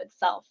job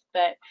itself,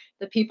 but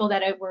the people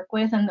that I work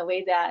with and the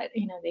way that,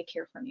 they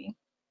care for me.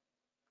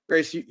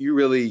 Grace, you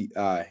really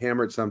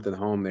hammered something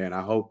home there, and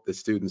I hope the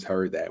students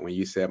heard that when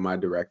you said my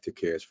director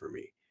cares for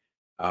me.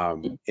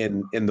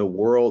 In the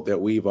world that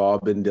we've all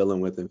been dealing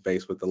with and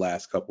faced with the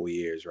last couple of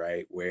years,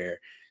 right, where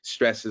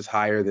stress is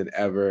higher than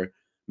ever,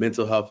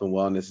 mental health and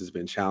wellness has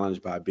been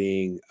challenged by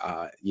being,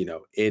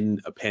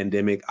 in a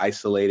pandemic,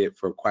 isolated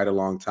for quite a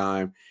long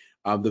time.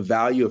 The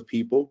value of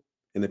people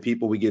and the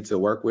people we get to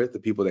work with, the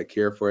people that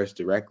care for us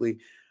directly,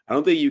 I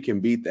don't think you can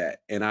beat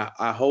that. And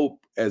I hope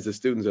as the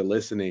students are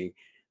listening,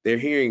 they're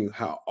hearing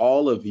how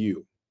all of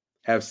you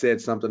have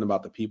said something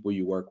about the people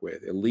you work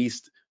with, at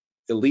least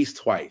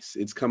twice.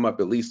 It's come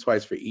up at least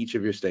twice for each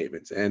of your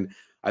statements. And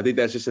I think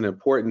that's just an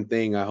important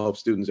thing I hope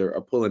students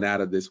are pulling out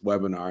of this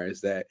webinar,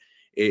 is that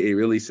it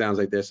really sounds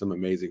like there's some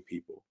amazing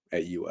people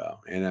at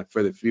UL. And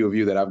for the few of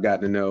you that I've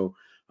gotten to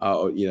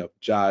know,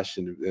 Josh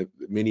and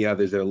many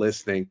others that are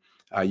listening,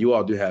 you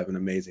all do have an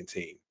amazing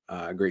team,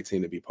 a great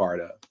team to be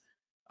part of.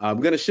 I'm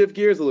going to shift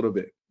gears a little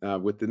bit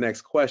with the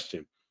next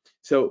question.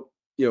 So,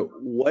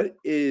 what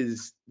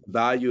is the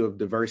value of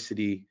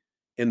diversity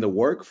in the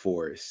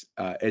workforce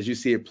as you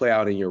see it play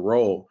out in your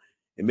role?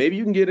 And maybe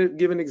you can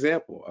give an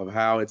example of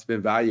how it's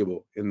been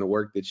valuable in the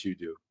work that you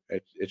do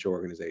at your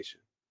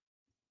organization.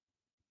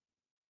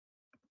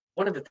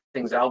 One of the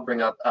things I'll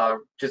bring up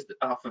just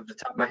off of the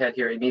top of my head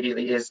here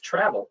immediately is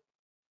travel.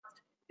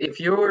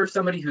 If you're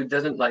somebody who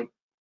doesn't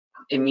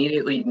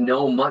immediately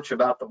know much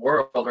about the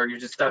world, or you're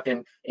just stuck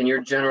in your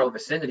general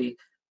vicinity,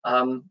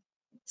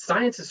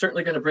 science is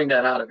certainly going to bring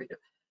that out of you.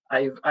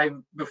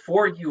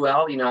 Before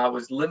UL, I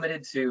was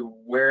limited to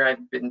where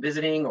I've been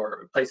visiting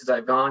or places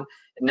I've gone.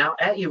 And now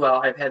at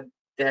UL, I've had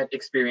that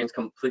experience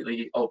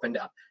completely opened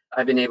up.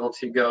 I've been able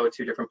to go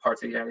to different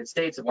parts of the United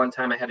States. At one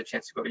time, I had a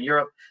chance to go to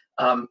Europe.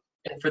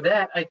 And for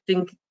that, I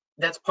think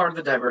that's part of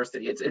the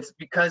diversity. It's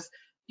because,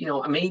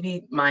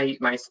 maybe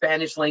my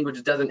Spanish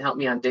language doesn't help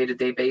me on a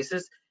day-to-day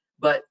basis,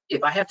 but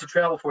if I have to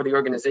travel for the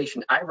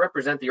organization, I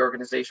represent the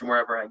organization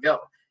wherever I go.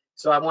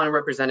 So I want to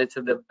represent it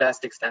to the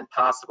best extent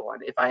possible.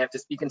 And if I have to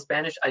speak in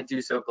Spanish, I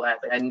do so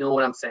gladly. I know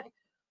what I'm saying.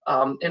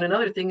 And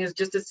another thing is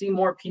just to see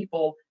more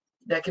people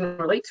that can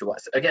relate to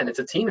us. Again, it's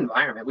a team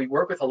environment. We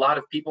work with a lot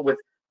of people with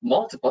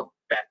multiple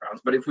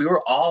backgrounds, but if we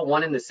were all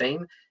one and the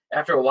same,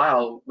 after a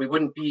while, we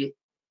wouldn't be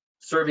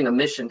serving a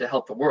mission to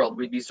help the world.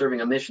 We'd be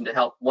serving a mission to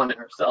help one and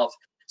ourselves.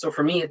 So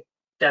for me,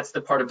 that's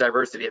the part of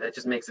diversity that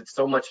just makes it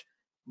so much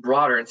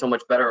broader and so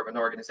much better of an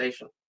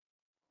organization.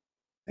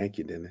 Thank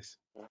you, Dennis.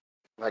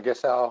 I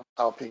guess I'll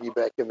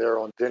piggyback in there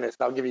on Dennis.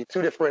 And I'll give you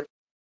two different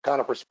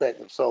kind of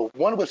perspectives. So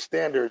one with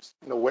standards,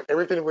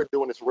 everything we're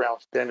doing is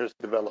around standards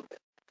development.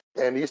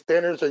 And these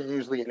standards are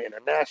usually in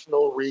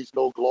international,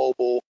 regional,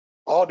 global,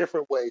 all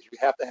different ways. You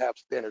have to have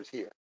standards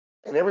here.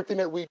 And everything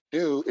that we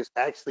do is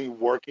actually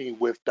working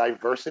with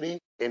diversity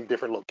in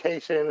different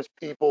locations,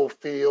 people,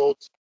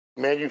 fields,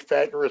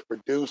 manufacturers,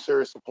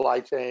 producers, supply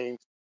chains,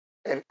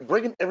 and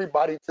bringing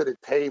everybody to the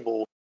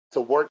table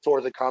to work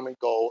towards a common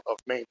goal of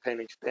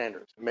maintaining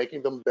standards,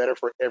 making them better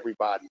for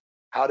everybody,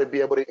 how to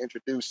be able to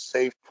introduce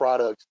safe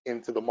products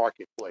into the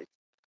marketplace.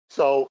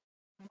 So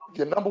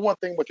the number one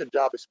thing with your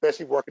job,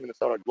 especially working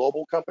inside a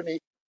global company,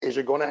 is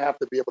you're going to have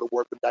to be able to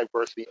work with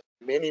diversity of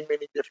many,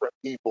 many different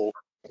people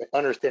and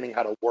understanding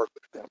how to work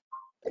with them.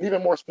 And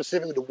even more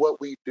specifically to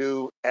what we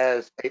do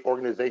as an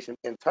organization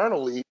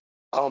internally,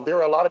 there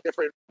are a lot of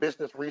different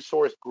business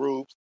resource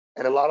groups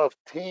and a lot of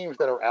teams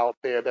that are out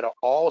there that are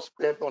all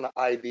spent on the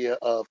idea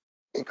of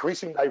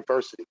increasing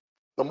diversity.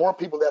 The more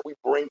people that we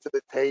bring to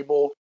the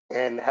table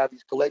and have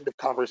these collective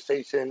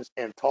conversations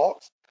and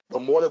talks, the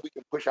more that we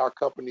can push our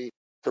company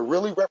to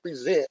really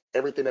represent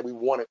everything that we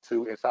want it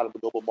to inside of the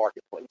global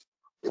marketplace.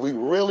 If we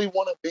really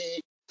want to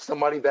be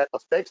somebody that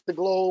affects the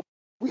globe,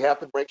 we have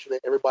to make sure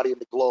that everybody in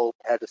the globe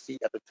has a seat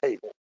at the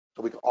table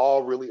so we can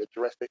all really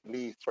address the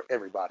needs for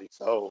everybody.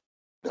 So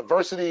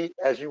diversity,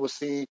 as you will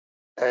see,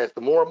 as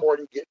the more and more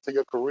you get to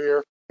your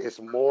career,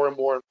 it's more and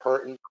more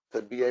important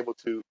to be able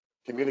to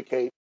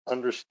communicate,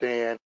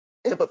 understand,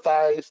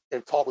 empathize,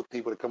 and talk with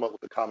people to come up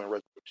with a common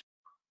resolution.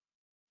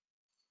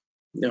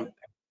 Yeah.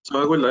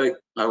 So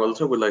I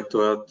also would like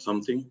to add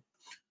something.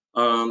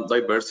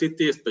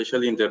 Diversity,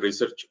 especially in the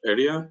research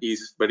area,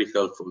 is very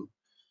helpful.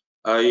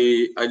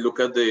 I look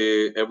at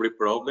every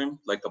problem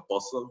like a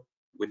puzzle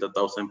with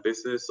 1,000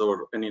 pieces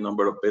or any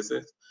number of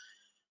pieces,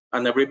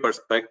 and every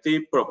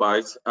perspective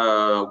provides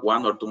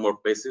one or two more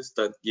pieces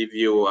that give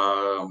you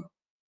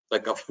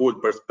like a full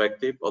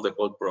perspective of the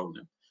whole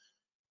problem.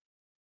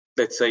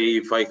 Let's say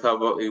if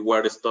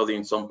we're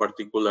studying some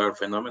particular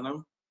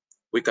phenomenon,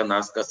 we can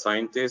ask a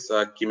scientist,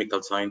 a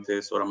chemical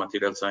scientist or a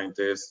material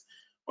scientist,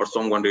 or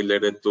someone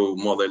related to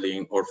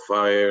modeling or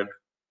fire,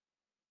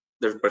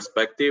 their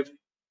perspective.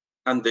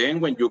 And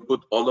then when you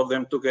put all of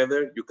them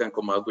together, you can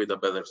come out with a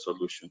better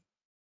solution.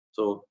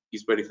 So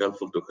it's very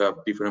helpful to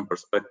have different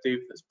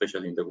perspectives,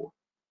 especially in the work.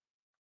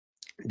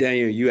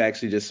 Daniel, you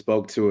actually just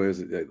spoke to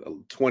us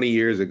 20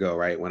 years ago,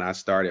 right? When I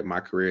started my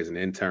career as an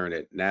intern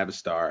at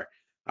Navistar,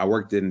 I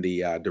worked in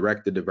the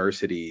Director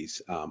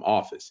Diversity's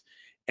office.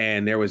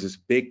 And there was this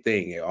big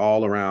thing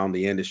all around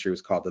the industry. It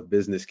was called the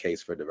business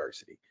case for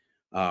diversity.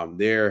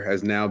 There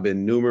has now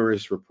been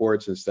numerous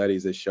reports and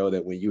studies that show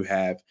that when you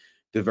have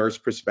diverse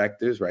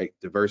perspectives, right,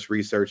 diverse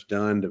research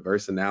done,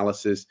 diverse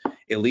analysis,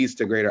 it leads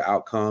to greater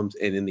outcomes,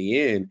 and in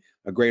the end,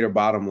 a greater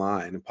bottom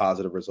line and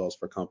positive results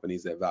for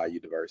companies that value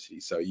diversity.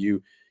 So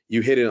you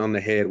hit it on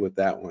the head with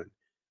that one.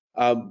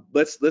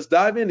 Let's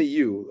dive into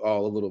you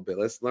all a little bit.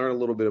 Let's learn a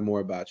little bit more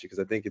about you,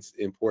 because I think it's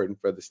important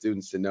for the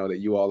students to know that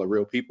you all are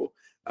real people.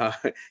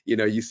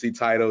 You see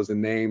titles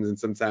and names, and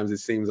sometimes it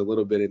seems a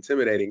little bit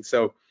intimidating.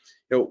 So,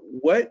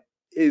 what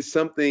is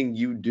something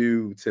you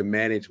do to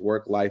manage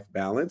work-life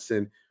balance,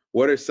 and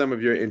what are some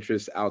of your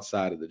interests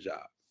outside of the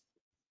job?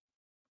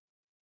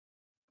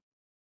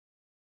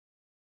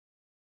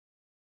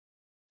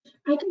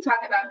 I can talk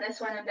about this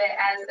one a bit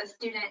as a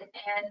student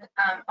and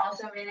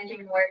also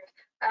managing work.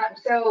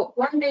 So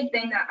one big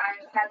thing that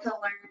I've had to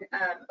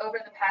learn over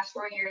the past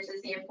 4 years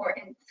is the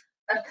importance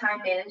of time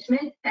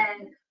management,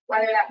 and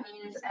whether that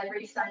means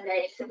every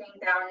Sunday sitting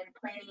down and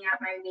planning out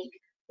my week,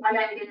 when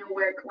I'm going to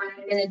work, when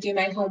I'm going to do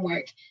my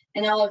homework,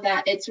 and all of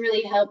that. It's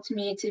really helped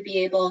me to be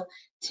able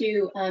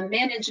to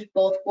manage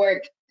both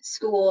work,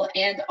 school,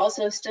 and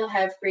also still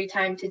have free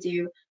time to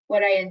do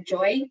what I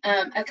enjoy.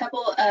 A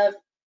couple of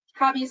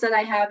hobbies that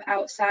I have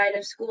outside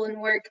of school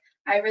and work: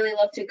 I really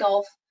love to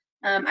golf.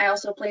 I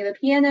also play the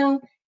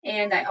piano,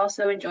 and I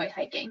also enjoy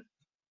hiking.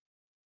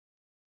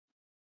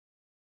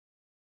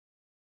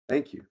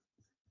 Thank you.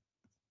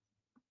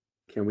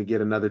 Can we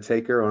get another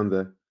taker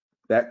on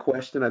that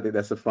question? I think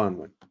that's a fun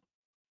one.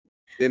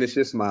 Dennis,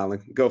 you're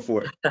smiling. Go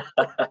for it.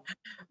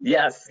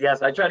 Yes,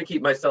 I try to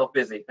keep myself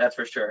busy, that's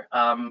for sure.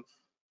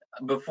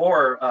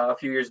 Before, a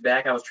few years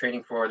back, I was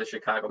training for the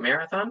Chicago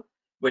Marathon,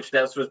 which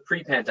was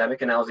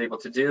pre-pandemic, and I was able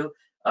to do.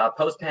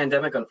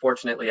 Post-pandemic,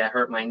 unfortunately, I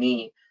hurt my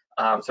knee,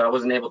 so I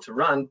wasn't able to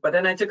run, but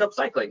then I took up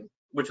cycling,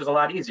 which was a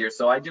lot easier.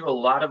 So I do a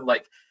lot of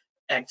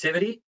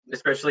activity,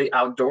 especially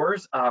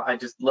outdoors. I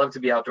just love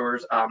to be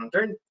outdoors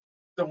during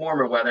the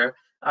warmer weather.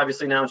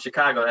 Obviously now in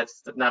Chicago,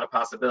 that's not a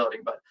possibility,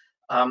 but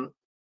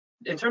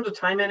in terms of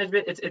time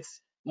management,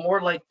 it's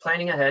more like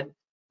planning ahead,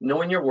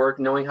 knowing your work,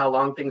 knowing how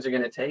long things are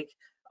going to take,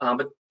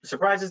 but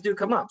surprises do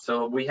come up,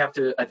 so we have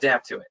to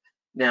adapt to it.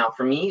 Now,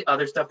 for me,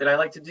 other stuff that I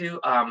like to do,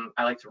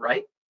 I like to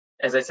write.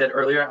 As I said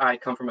earlier, I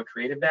come from a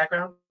creative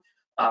background.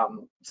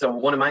 So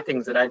one of my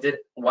things that I did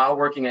while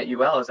working at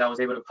UL is I was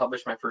able to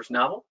publish my first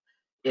novel.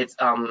 It's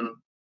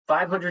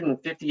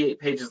 558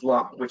 pages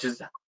long, which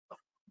is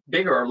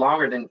bigger or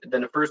longer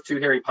than the first 2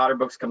 Harry Potter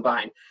books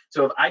combined.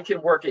 So if I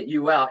can work at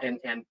UL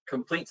and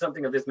complete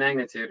something of this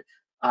magnitude,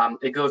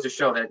 it goes to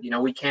show that,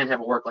 we can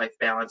have a work-life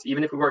balance.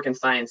 Even if we work in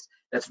science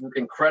that's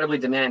incredibly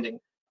demanding,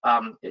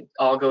 it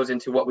all goes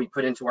into what we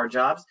put into our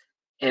jobs,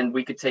 and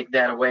we could take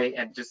that away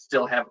and just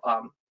still have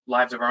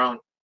lives of our own.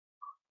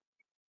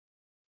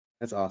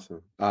 That's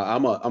awesome.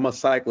 I'm a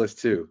cyclist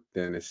too,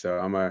 Dennis.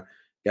 So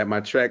got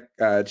my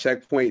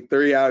checkpoint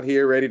 3 out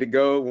here ready to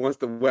go once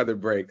the weather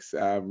breaks.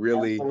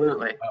 Really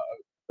Absolutely.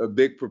 a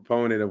big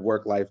proponent of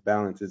work-life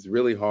balance. It's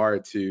really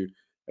hard to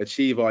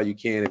achieve all you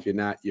can if you're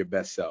not your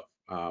best self.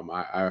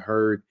 I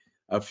heard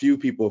a few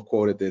people have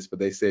quoted this, but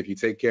they say if you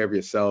take care of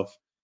yourself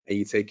and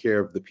you take care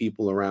of the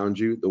people around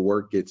you, the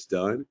work gets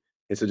done.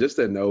 And so just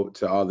a note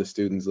to all the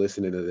students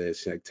listening to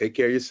this, like, take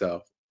care of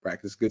yourself,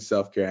 practice good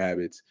self-care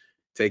habits,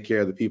 take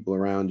care of the people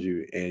around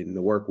you, and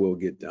the work will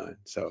get done.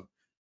 So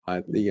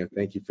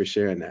thank you for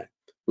sharing that.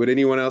 Would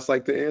anyone else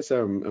like to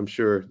answer? I'm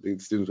sure the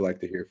students would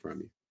like to hear from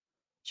you.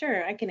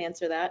 Sure, I can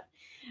answer that.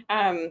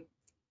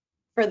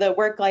 For the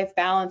work-life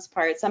balance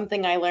part,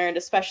 something I learned,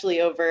 especially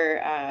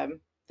over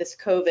this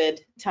COVID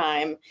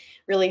time,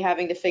 really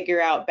having to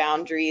figure out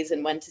boundaries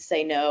and when to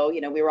say no.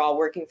 We were all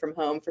working from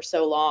home for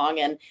so long,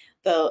 and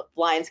the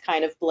lines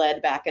kind of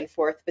bled back and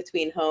forth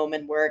between home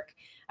and work.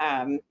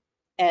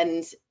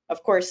 And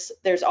of course,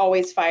 there's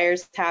always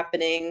fires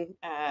happening.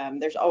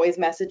 There's always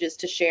messages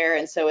to share,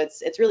 and so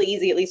it's really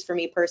easy, at least for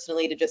me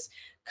personally, to just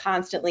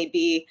constantly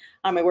be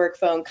on my work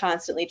phone,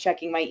 constantly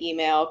checking my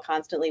email,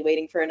 constantly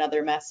waiting for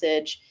another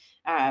message.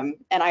 And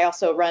I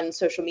also run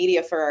social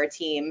media for our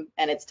team,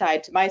 and it's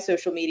tied to my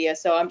social media,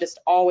 so I'm just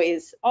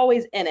always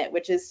in it,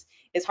 which is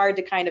hard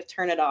to kind of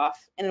turn it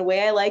off. In a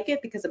way, I like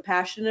it because I'm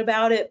passionate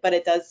about it, but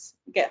it does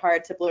get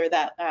hard to blur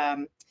that,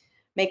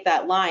 make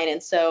that line.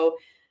 And so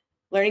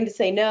learning to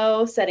say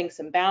no, setting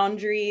some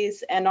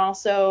boundaries, and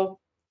also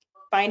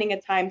finding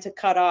a time to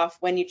cut off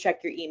when you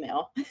check your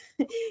email.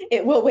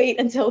 It will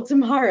wait until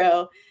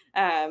tomorrow.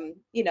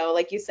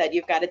 Like you said,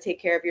 you've got to take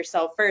care of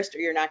yourself first, or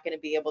you're not going to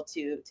be able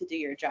to do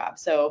your job.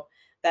 So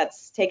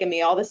that's taken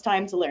me all this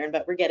time to learn,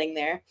 but we're getting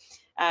there.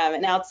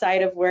 And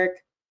outside of work,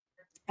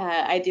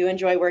 I do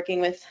enjoy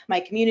working with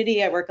my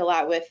community. I work a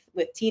lot with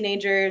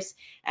teenagers,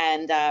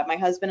 and my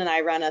husband and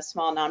I run a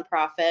small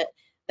nonprofit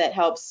that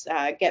helps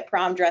get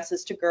prom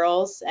dresses to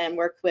girls and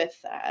work with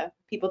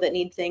people that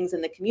need things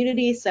in the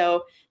community.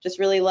 So just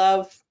really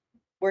love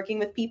working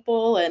with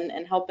people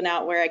and helping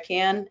out where I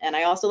can. And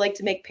I also like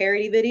to make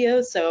parody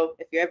videos. So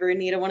if you're ever in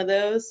need of one of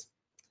those,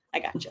 I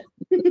got you.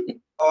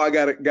 Oh, I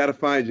gotta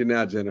find you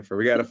now, Jennifer.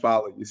 We gotta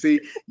follow you.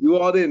 See, you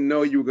all didn't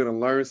know you were gonna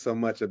learn so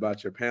much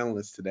about your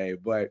panelists today,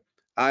 but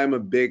I'm a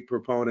big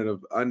proponent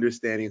of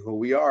understanding who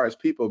we are as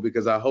people,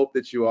 because I hope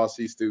that you all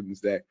see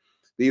students that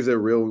these are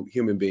real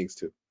human beings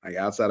too. Like,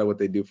 outside of what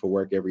they do for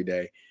work every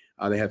day,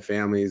 they have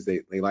families,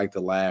 they like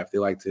to laugh, they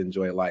like to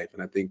enjoy life.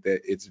 And I think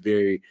that it's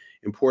very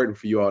important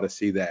for you all to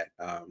see that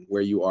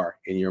where you are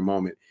in your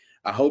moment.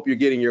 I hope you're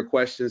getting your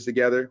questions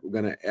together. We're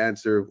gonna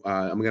answer,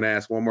 I'm gonna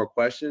ask one more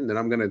question, then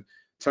I'm gonna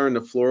turn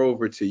the floor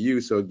over to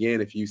you. So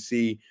again, if you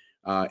see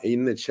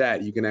in the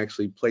chat, you can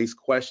actually place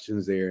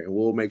questions there, and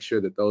we'll make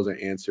sure that those are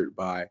answered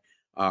by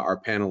our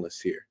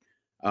panelists here.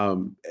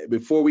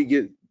 Before we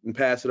get and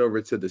pass it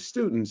over to the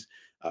students,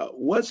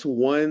 what's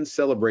one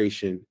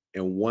celebration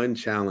and one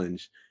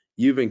challenge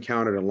you've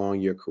encountered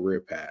along your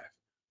career path?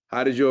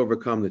 How did you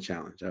overcome the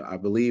challenge? I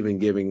believe in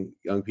giving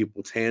young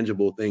people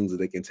tangible things that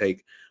they can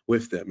take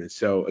with them. And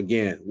so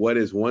again, what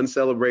is one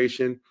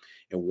celebration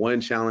and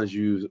one challenge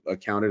you've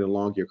encountered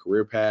along your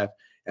career path,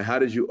 and how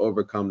did you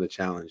overcome the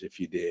challenge if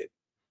you did?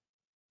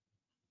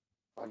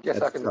 I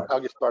guess I'll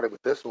get started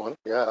with this one.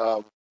 Yeah,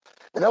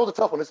 and that was a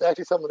tough one. It's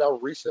actually something that I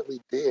recently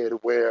did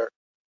where,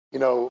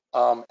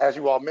 as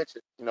you all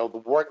mentioned,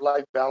 the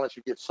work-life balance,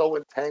 you get so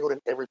entangled in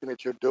everything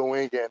that you're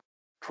doing and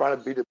trying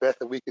to be the best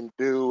that we can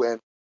do, and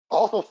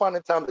also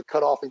finding time to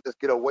cut off and just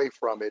get away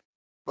from it.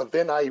 But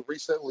then I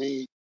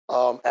recently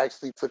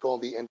actually took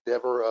on the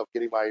endeavor of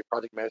getting my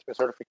project management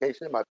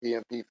certification, my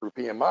PMP through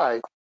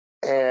PMI.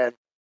 And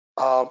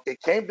it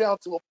came down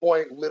to a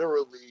point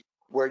literally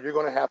where you're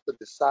going to have to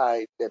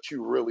decide that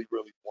you really,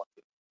 really want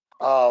it.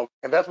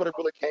 And that's what it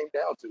really came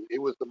down to.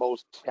 It was the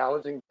most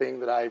challenging thing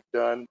that I've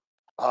done.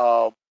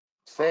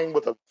 Saying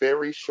with a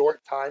very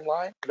short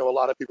timeline, a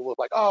lot of people were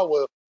like, oh,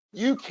 well,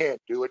 you can't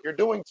do it. You're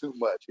doing too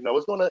much.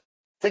 It's going to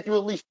take you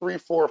at least 3,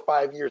 4, or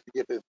 5 years to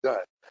get this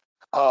done.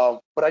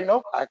 But I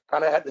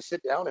kind of had to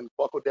sit down and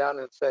buckle down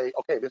and say,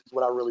 okay, this is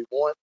what I really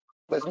want.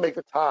 Let's make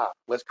the time.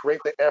 Let's create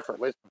the effort.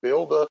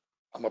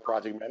 I'm a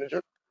project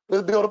manager.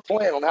 Let's build a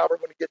plan on how we're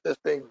going to get this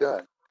thing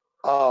done.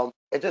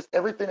 And just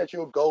everything that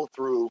you'll go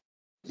through,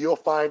 you'll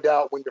find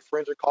out when your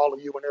friends are calling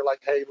you and they're like,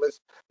 hey,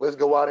 let's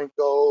go out and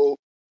go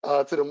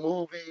to the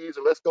movies,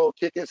 or let's go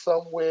kick it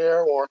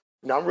somewhere, or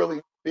I'm really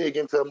big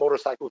into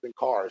motorcycles and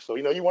cars. So,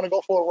 you want to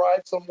go for a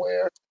ride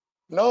somewhere?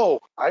 No,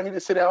 I need to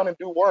sit down and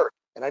do work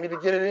and I need to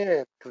get it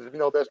in because,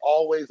 there's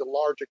always a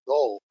larger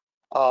goal.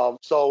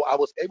 So I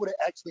was able to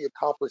actually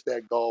accomplish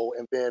that goal.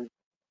 And then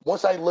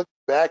once I looked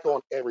back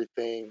on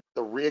everything,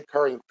 the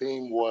reoccurring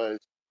theme was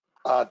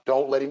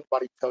don't let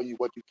anybody tell you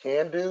what you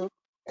can do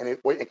and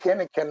what you can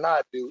and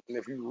cannot do. And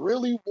if you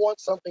really want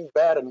something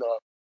bad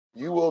enough,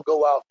 you will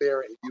go out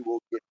there and you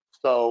will get it.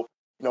 So,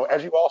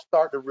 as you all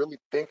start to really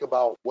think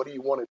about what do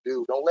you want to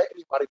do, don't let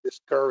anybody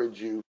discourage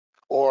you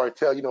or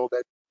tell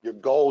that your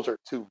goals are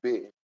too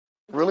big.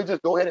 Really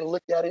just go ahead and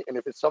look at it. And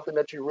if it's something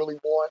that you really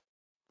want,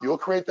 you'll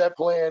create that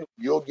plan,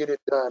 you'll get it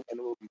done, and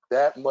it will be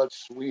that much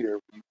sweeter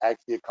when you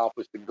actually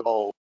accomplish the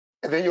goal.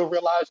 And then you'll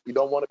realize you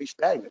don't want to be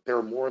stagnant. There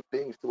are more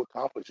things to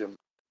accomplish and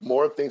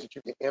more things that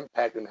you can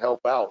impact and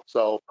help out.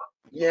 So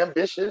be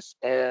ambitious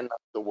and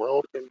the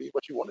world can be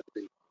what you want it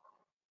to be.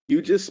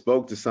 You just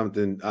spoke to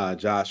something,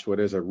 Josh, where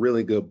there's a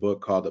really good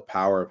book called The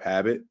Power of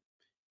Habit.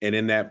 And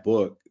in that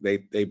book,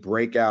 they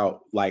break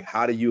out like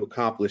how do you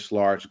accomplish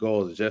large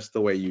goals just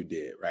the way you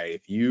did, right?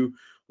 If you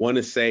want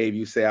to save,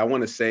 you say, I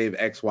want to save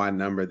XY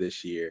number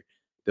this year.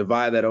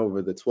 Divide that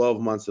over the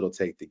 12 months it'll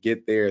take to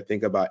get there.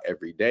 Think about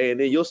every day. And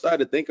then you'll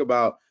start to think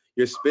about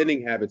your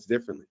spending habits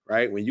differently,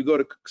 right? When you go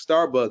to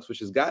Starbucks, which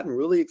has gotten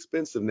really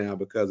expensive now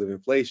because of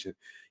inflation,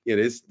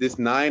 this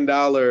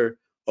 $9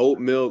 oat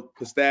milk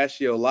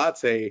pistachio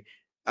latte,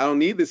 I don't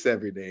need this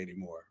every day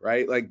anymore,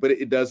 right? Like, but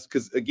it does,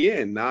 because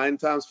again, 9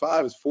 times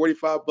 5 is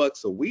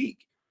 $45 a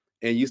week.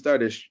 And you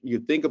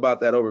think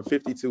about that over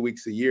 52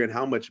 weeks a year and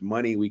how much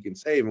money we can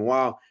save. And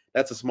while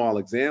that's a small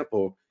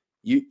example,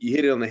 you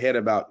hit it on the head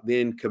about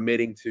then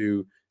committing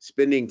to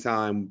spending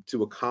time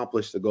to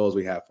accomplish the goals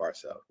we have for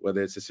ourselves,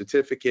 whether it's a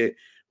certificate,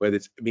 whether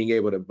it's being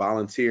able to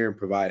volunteer and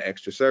provide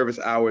extra service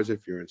hours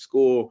if you're in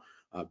school.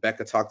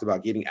 Becca talked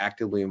about getting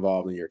actively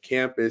involved in your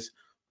campus.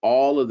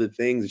 All of the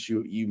things that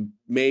you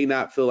may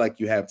not feel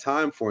like you have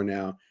time for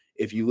now,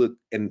 if you look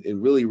and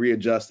really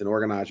readjust and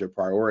organize your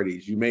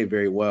priorities, you may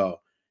very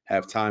well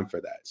have time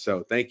for that.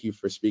 So thank you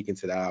for speaking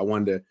to that. I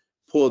wanted to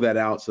pull that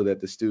out so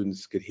that the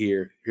students could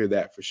hear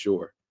that for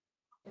sure.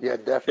 Yeah,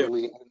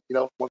 definitely.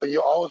 One thing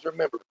you always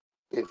remember,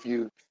 if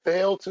you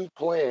fail to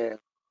plan,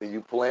 then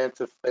you plan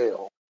to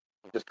fail.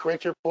 Just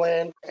create your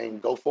plan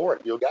and go for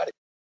it. You got it.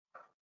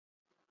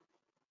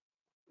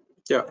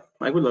 Yeah,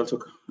 I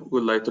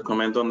would like to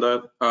comment on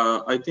that.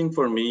 I think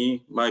for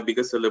me, my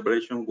biggest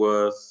celebration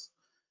was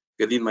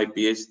getting my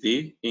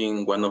PhD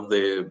in one of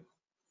the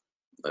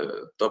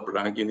top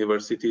ranked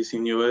universities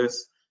in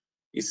US.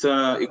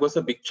 It was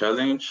a big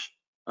challenge,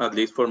 at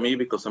least for me,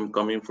 because I'm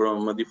coming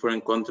from a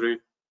different country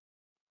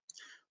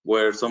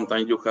where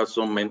sometimes you have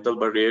some mental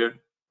barrier.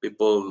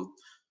 People,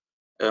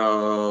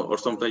 or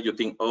sometimes you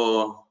think,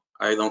 oh,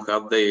 I don't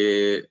have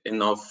the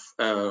enough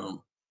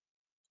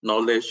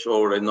knowledge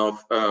or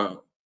enough.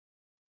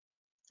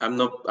 I'm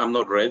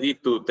not ready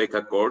to take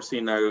a course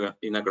in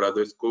a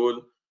graduate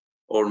school,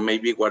 or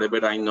maybe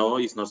whatever I know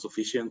is not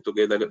sufficient to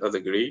get a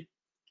degree.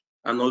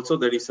 And also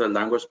there is a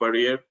language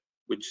barrier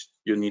which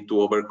you need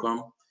to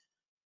overcome.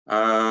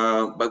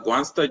 But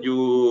once that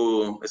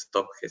you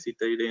stop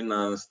hesitating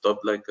and stop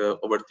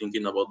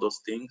overthinking about those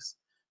things,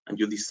 and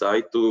you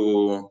decide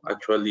to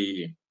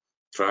actually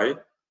try,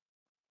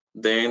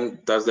 then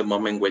that's the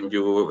moment when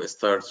you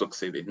start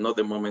succeeding. Not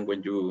the moment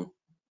when you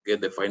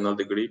get the final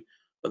degree,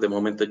 but the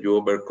moment that you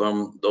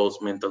overcome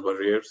those mental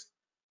barriers.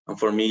 And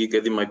for me,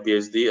 getting my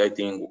PhD, I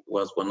think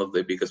was one of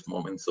the biggest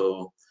moments.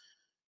 So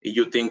if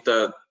you think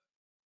that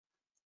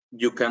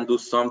you can do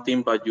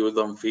something but you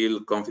don't feel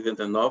confident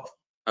enough,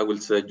 I will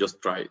say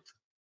just try it.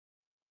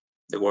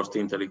 The worst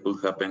thing that it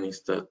could happen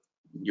is that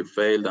you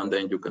failed and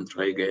then you can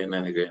try again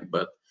and again.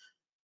 But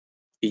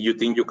if you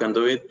think you can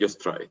do it, just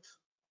try it.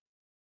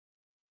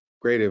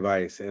 Great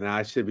advice. And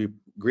I should be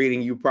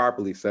greeting you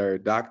properly, sir.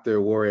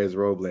 Dr. Juarez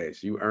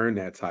Robles. You earned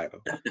that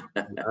title.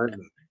 You earned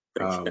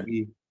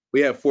it.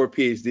 We have 4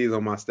 PhDs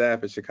on my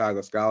staff at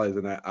Chicago Scholars,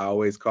 and I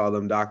always call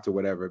them doctor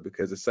whatever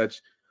because it's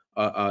such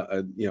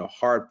a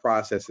hard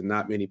process and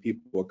not many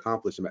people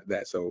accomplish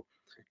that. So,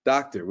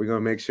 doctor, we're gonna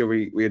make sure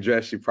we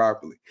address you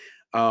properly.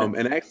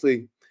 And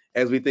actually,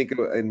 as we think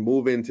and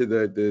move into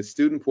the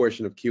student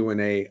portion of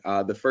Q&A,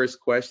 the first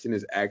question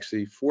is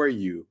actually for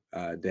you,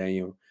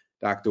 Daniel.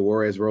 Dr.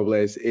 Juarez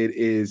Robles, it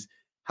is,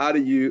 how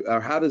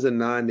does a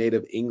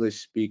non-native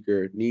English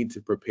speaker need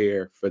to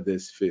prepare for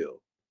this field?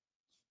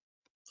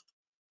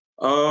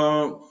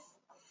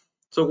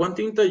 So one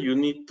thing that you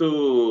need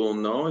to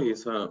know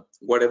is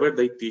whatever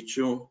they teach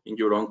you in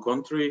your own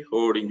country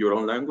or in your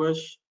own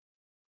language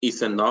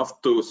is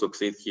enough to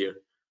succeed here.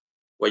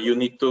 What you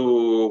need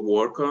to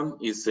work on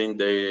is in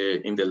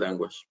the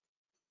language.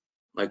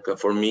 Like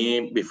for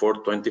me, before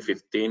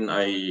 2015,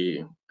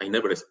 I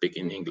never speak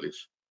in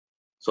English.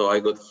 So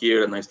I got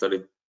here and I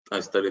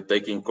started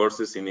taking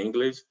courses in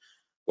English,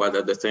 while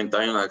at the same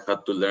time I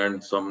had to learn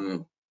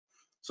some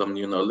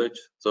new knowledge.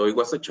 So it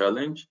was a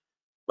challenge,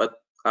 but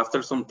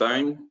after some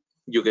time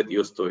you get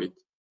used to it.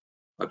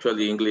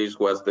 Actually, English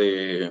was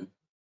the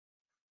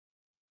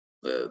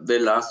the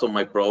last of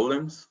my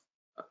problems.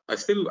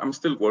 I'm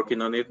still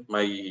working on it.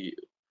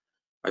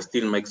 I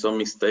still make some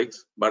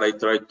mistakes, but I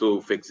try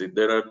to fix it.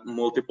 There are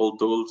multiple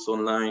tools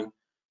online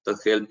that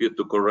help you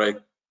to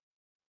correct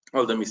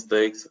all the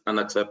mistakes, and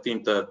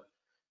accepting that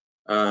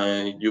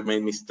you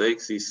made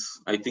mistakes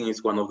I think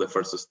is one of the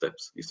first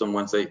steps. If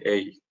someone say,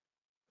 hey,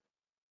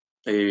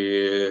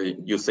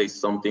 you say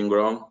something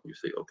wrong, you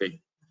say,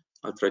 okay,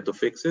 I'll try to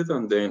fix it,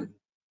 and then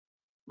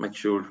make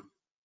sure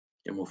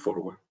you move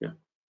forward. Yeah,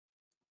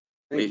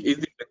 it's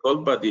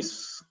difficult, but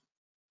it's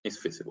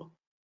feasible.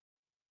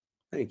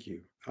 Thank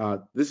you.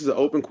 This is an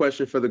open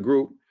question for the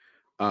group.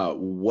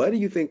 What do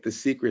you think the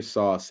secret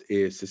sauce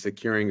is to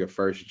securing a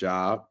first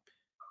job?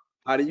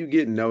 How do you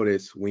get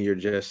noticed when you're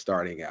just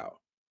starting out?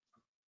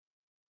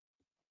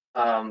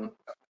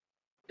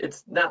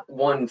 It's not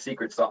one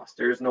secret sauce.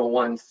 There's no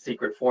one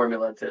secret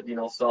formula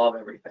to, solve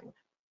everything.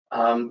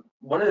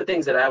 One of the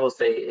things that I will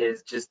say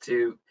is just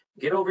to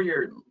get over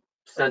your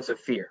sense of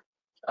fear.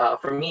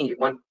 For me,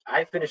 when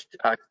I finished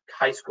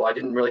high school, I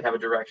didn't really have a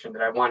direction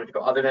that I wanted to go,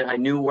 other than I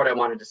knew what I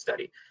wanted to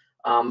study.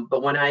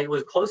 But when I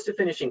was close to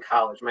finishing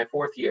college, my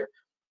 4th year,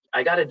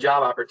 I got a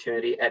job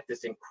opportunity at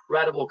this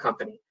incredible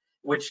company,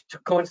 which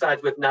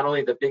coincides with not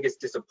only the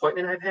biggest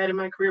disappointment I've had in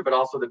my career, but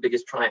also the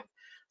biggest triumph.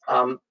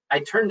 I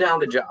turned down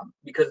the job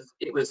because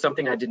it was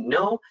something I didn't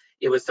know.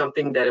 It was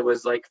something that it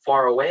was like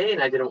far away,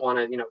 and I didn't want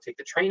to, take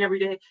the train every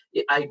day.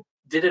 I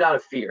did it out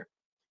of fear.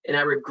 And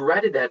I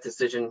regretted that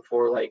decision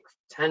for like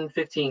 10,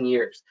 15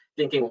 years,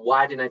 thinking,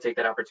 why didn't I take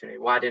that opportunity?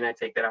 Why didn't I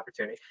take that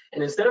opportunity?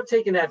 And instead of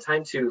taking that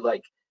time to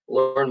like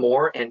learn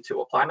more and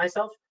to apply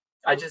myself,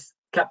 I just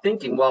kept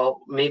thinking,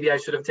 well, maybe I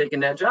should have taken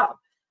that job.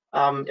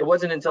 It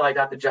wasn't until I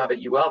got the job at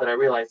UL that I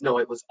realized, no,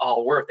 it was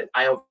all worth it.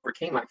 I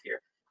overcame my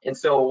fear. And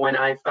so when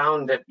I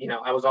found that,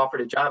 I was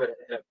offered a job at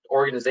an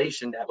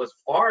organization that was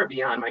far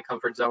beyond my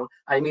comfort zone,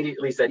 I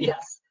immediately said,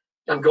 yes,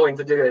 I'm going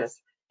to do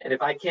this. And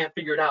if I can't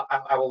figure it out,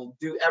 I will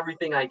do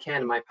everything I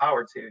can in my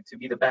power to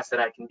be the best that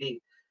I can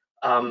be.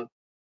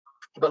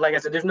 But like I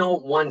said, there's no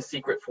one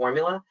secret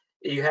formula.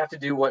 You have to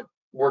do what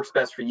works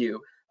best for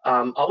you.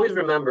 Always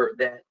remember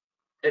that,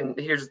 and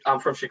I'm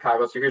from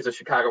Chicago, so here's a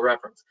Chicago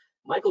reference.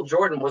 Michael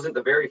Jordan wasn't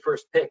the very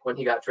first pick when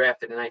he got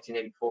drafted in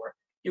 1984.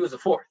 He was the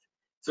 4th.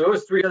 So it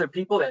was 3 other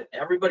people that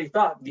everybody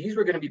thought these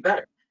were going to be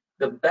better.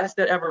 The best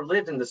that ever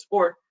lived in the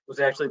sport was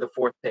actually the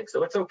 4th pick.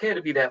 So it's okay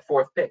to be that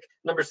 4th pick.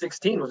 Number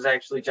 16 was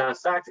actually John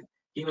Stockton.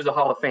 He was a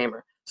Hall of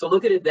Famer. So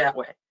look at it that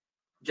way.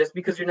 Just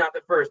because you're not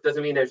the first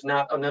doesn't mean there's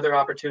not another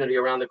opportunity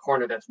around the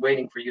corner that's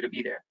waiting for you to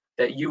be there,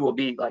 that you will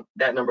be like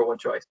that number 1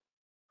 choice.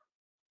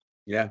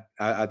 Yeah,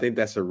 I think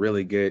that's a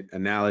really good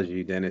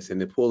analogy, Dennis. And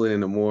to pull it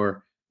into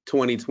more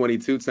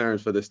 2022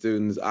 terms for the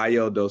students,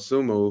 Ayo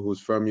Dosunmu, who's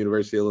from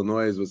University of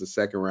Illinois, was a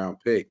 2nd round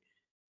pick.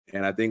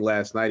 And I think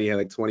last night he had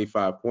like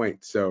 25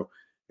 points. So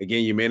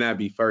again, you may not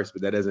be first,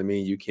 but that doesn't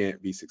mean you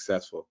can't be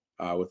successful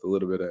with a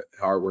little bit of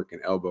hard work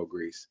and elbow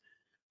grease.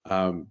 We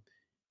don't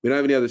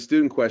have any other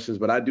student questions,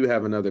 but I do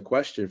have another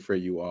question for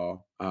you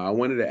all. I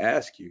wanted to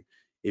ask you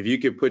if you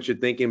could put your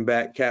thinking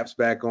caps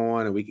back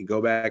on, and we could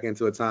go back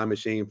into a time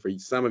machine for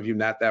some of you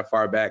not that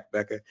far back,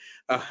 Becca,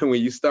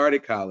 when you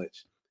started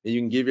college, and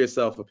you can give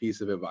yourself a piece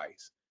of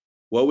advice.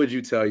 What would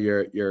you tell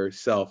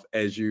yourself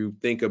as you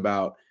think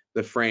about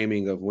the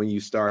framing of when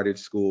you started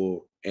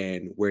school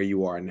and where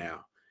you are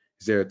now?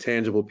 Is there a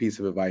tangible piece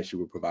of advice you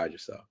would provide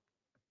yourself?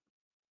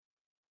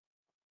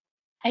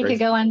 I could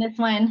go on this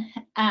one.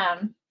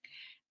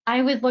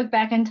 I would look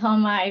back and tell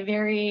my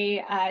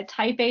very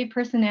type A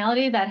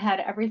personality that had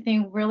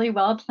everything really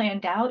well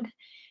planned out,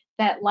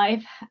 that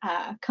life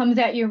comes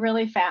at you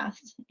really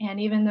fast,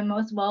 and even the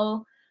most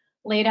well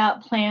laid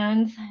out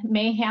plans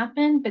may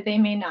happen, but they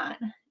may not.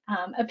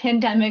 A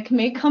pandemic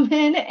may come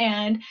in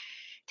and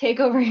take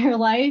over your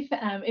life.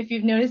 If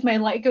you've noticed, my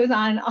light goes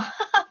on off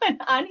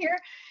and on here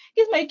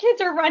because my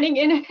kids are running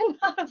in and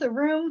out of the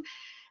room.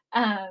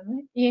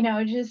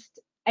 Just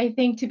I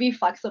think to be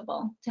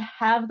flexible, to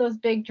have those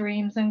big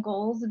dreams and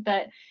goals,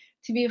 but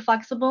to be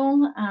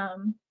flexible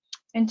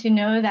and to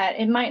know that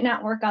it might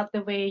not work out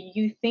the way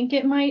you think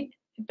it might.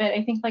 But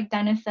I think, like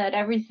Dennis said,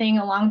 everything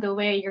along the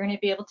way, you're going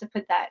to be able to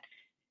put that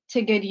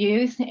to good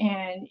use,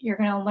 and you're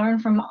going to learn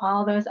from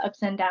all those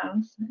ups and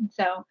downs. And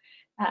so,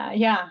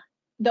 yeah,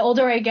 the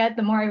older I get,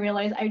 the more I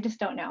realize I just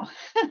don't know.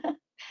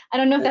 I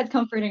don't know if that's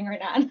comforting or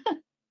not.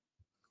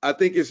 I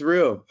think it's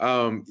real.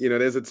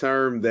 There's a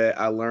term that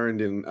I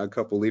learned in a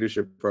couple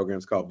leadership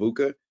programs called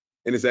VUCA,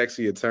 and it's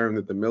actually a term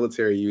that the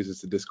military uses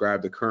to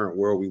describe the current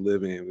world we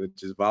live in,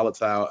 which is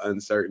volatile,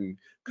 uncertain,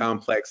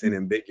 complex, and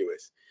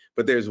ambiguous.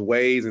 But there's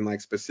ways and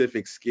like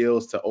specific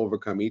skills to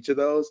overcome each of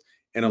those,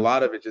 and a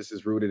lot of it just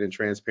is rooted in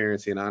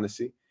transparency and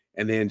honesty,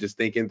 and then just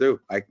thinking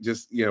through, like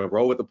just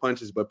roll with the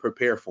punches, but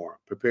prepare for them.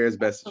 Prepare as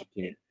best as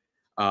you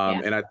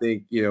can. And I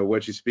think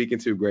what you're speaking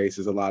to, Grace,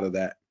 is a lot of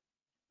that.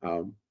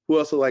 Who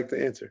else would like to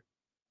answer?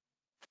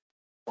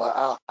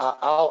 Well,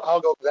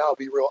 I'll go because I'll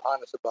be real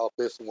honest about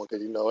this one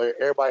because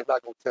everybody's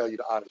not going to tell you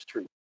the honest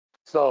truth.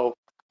 So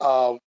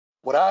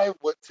what I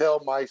would tell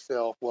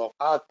myself, well,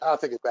 I'll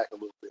take it back a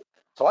little bit.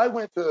 So I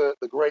went to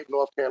the great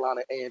North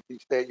Carolina A&T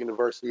State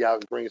University out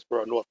in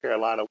Greensboro, North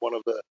Carolina, one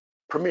of the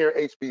premier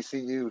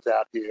HBCUs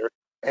out here,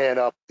 and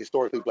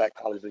historically black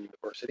college and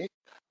university.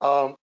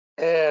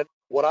 And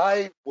what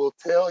I will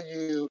tell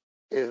you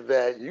is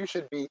that you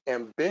should be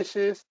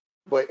ambitious,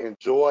 but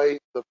enjoy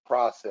the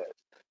process.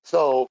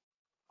 So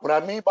what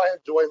I mean by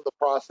enjoying the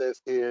process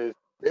is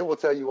they will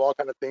tell you all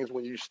kind of things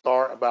when you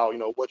start about,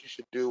 what you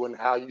should do and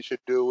how you should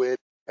do it.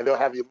 And they'll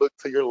have you look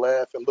to your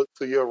left and look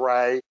to your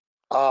right.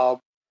 Um,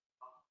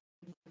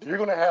 you're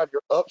going to have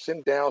your ups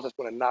and downs that's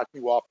going to knock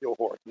you off your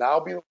horse. Now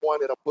I'll be the one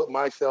that'll put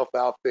myself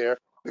out there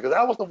because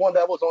I was the one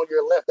that was on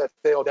your left that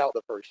failed out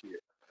the first year.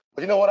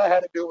 But you know what I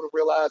had to do to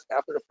realize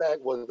after the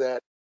fact was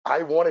that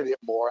I wanted it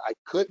more. I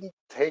couldn't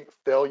take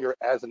failure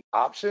as an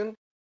option.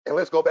 And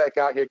let's go back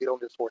out here, get on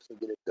this horse and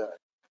get it done.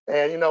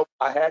 And,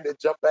 I had to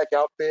jump back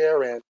out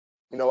there and,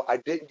 I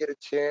didn't get a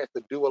chance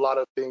to do a lot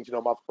of things,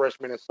 my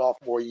freshman and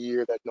sophomore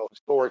year that,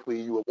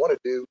 historically you would want to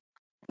do.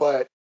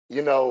 But,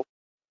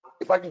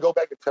 if I can go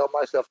back and tell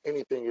myself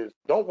anything is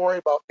don't worry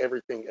about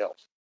everything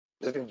else.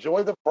 Just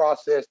enjoy the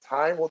process.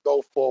 Time will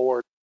go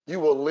forward. You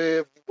will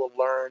live, you will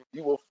learn,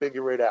 you will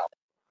figure it out.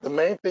 The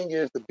main thing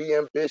is to be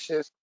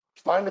ambitious,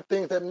 find the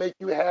things that make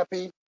you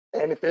happy.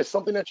 And if there's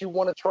something that you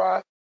want to try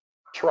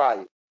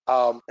it.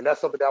 And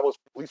that's something that I was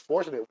at least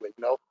fortunate with.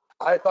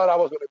 I thought I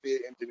was going to be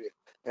an engineer.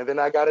 And then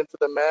I got into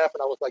the math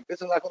and I was like,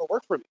 this is not going to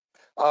work for me.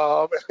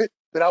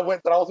 Then I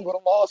wasn't going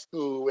to law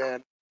school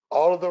and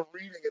all of the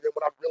reading. And then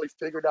when I really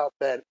figured out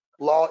that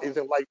law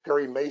isn't like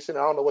Perry Mason. I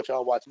don't know what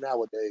y'all watch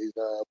nowadays,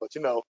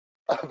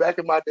 but back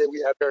in my day, we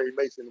had Perry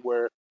Mason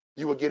where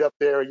you would get up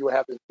there and you would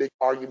have this big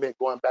argument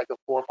going back and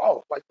forth.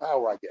 Oh, like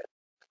power, I guess.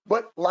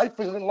 But life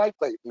isn't like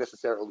that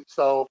necessarily.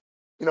 So,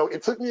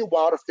 it took me a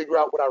while to figure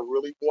out what I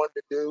really wanted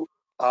to do.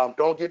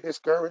 Don't get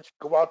discouraged.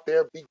 Go out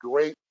there, be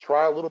great,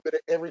 try a little bit of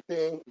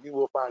everything. You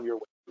will find your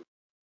way.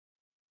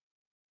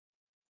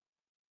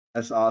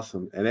 That's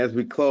awesome. And as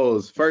we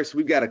close, first,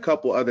 we've got a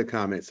couple other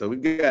comments. So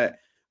we've got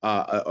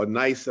a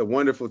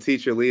wonderful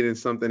teacher leading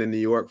something in New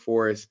York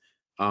for us.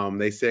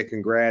 They said,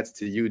 congrats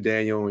to you,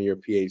 Daniel, on your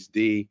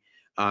PhD.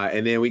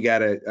 And then we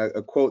got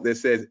a quote that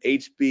says,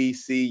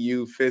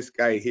 HBCU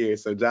Fiskite here.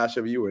 So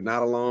Joshua, you were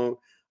not alone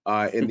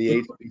in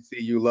the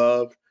HBCU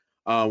love.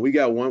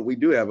 We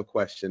do have a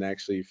question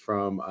actually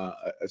from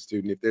a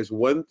student. If there's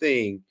one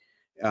thing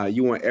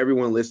you want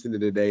everyone listening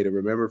today to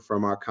remember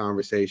from our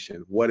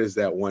conversation, what is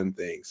that one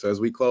thing? So as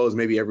we close,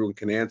 maybe everyone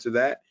can answer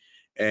that.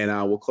 And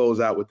we'll close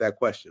out with that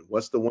question.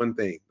 What's the one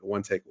thing, the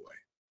one takeaway?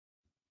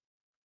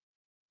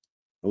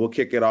 And we'll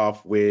kick it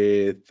off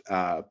with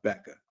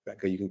Becca.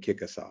 Becca, you can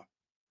kick us off.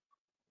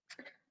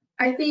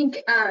 I think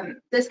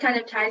this kind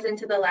of ties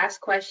into the last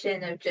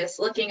question of just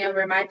looking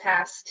over my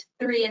past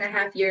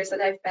 3.5 years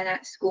that I've been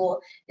at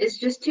school is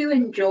just to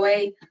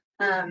enjoy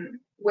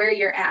where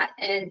you're at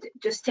and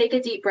just take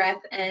a deep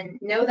breath and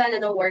know that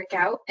it'll work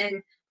out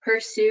and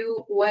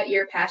pursue what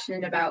you're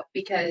passionate about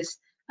because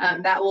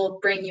that will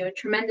bring you a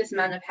tremendous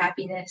amount of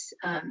happiness.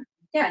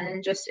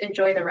 And just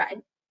enjoy the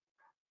ride.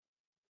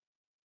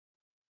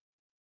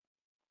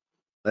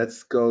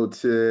 Let's go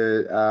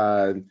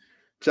to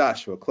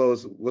Joshua.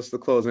 What's the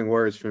closing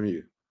words from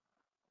you?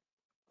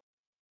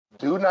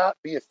 Do not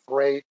be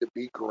afraid to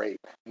be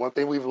great. One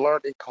thing we've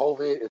learned in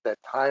COVID is that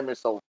time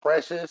is so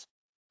precious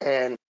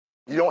and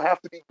you don't have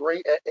to be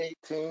great at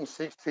 18,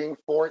 16,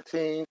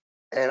 14.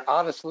 And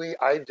honestly,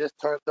 I just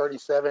turned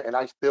 37 and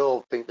I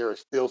still think there is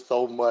still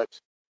so much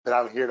that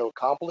I'm here to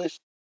accomplish.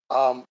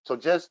 So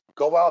just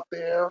go out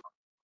there,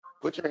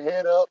 put your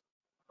head up,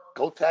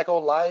 go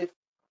tackle life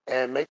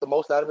and make the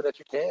most out of it that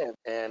you can.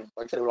 And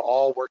like I said, it will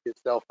all work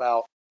itself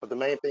out. But the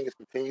main thing is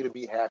continue to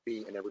be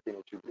happy in everything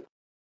that you do.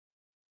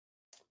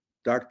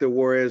 Dr.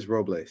 Juarez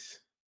Robles.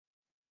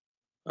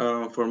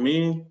 For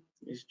me,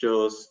 it's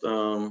just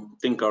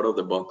think out of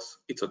the box.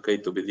 It's okay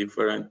to be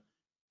different,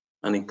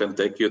 and it can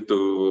take you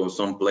to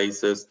some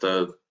places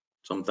that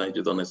sometimes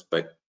you don't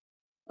expect,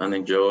 and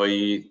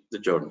enjoy the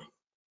journey.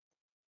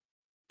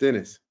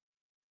 Dennis.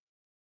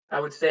 I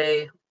would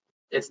say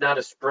it's not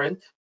a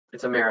sprint,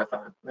 it's a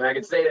marathon. And I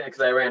can say that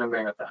because I ran a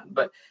marathon.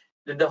 But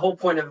the whole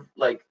point of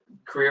like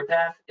career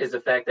path is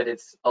the fact that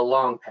it's a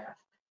long path.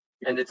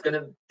 And it's going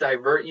to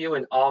divert you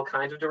in all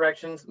kinds of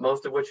directions,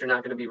 most of which you're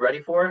not going to be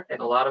ready for, and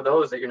a lot of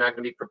those that you're not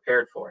going to be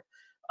prepared for.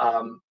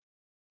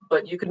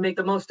 But you can make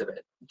the most of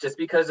it. Just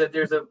because that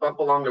there's a bump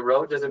along the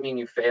road doesn't mean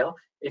you fail.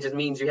 It just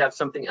means you have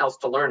something else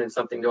to learn and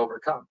something to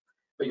overcome.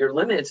 But your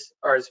limits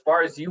are as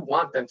far as you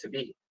want them to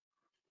be.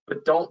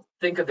 But don't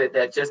think of it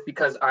that just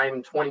because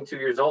I'm 22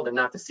 years old and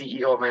not the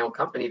CEO of my own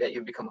company that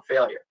you become a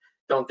failure.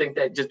 Don't think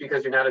that just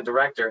because you're not a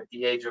director at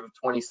the age of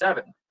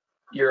 27,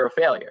 you're a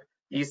failure.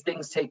 These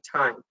things take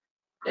time.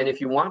 And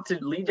if you want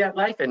to lead that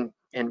life and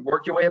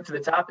work your way up to the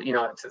top,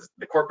 to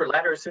the corporate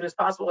ladder as soon as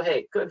possible,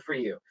 hey, good for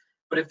you.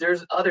 But if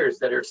there's others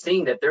that are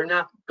seeing that they're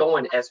not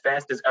going as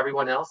fast as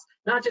everyone else,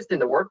 not just in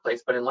the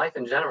workplace, but in life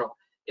in general,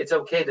 it's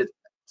okay to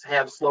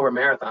have slower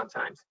marathon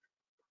times.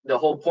 The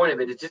whole point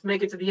of it is just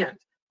make it to the end.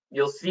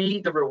 You'll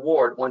see the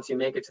reward once you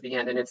make it to the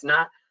end. And it's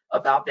not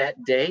about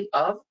that day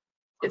of,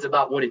 It's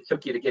about what it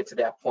took you to get to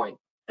that point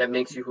that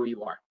makes you who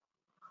you are.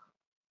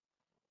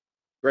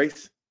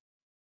 Grace?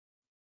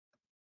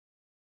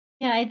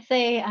 Yeah, I'd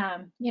say,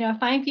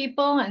 find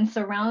people and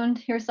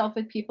surround yourself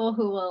with people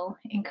who will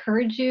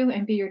encourage you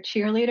and be your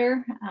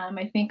cheerleader.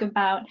 I think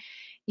about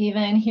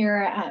even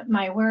here at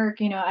my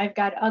work, I've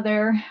got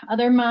other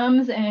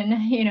moms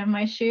in,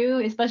 my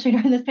shoe, especially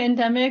during this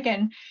pandemic,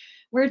 and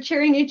we're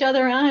cheering each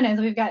other on as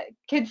we've got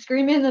kids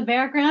screaming in the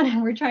background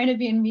and we're trying to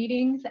be in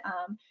meetings,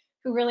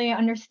 who really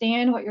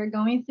understand what you're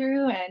going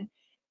through and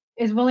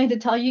is willing to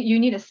tell you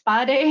need a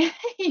spa day,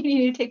 you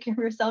need to take care of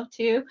yourself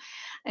too.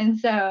 And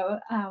so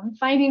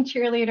finding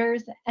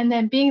cheerleaders and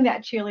then being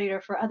that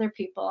cheerleader for other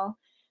people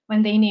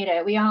when they need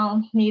it. We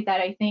all need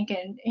that, I think,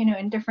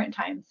 in different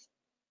times.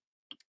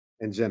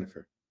 And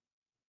Jennifer?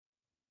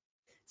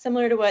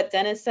 Similar to what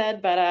Dennis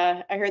said, but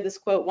I heard this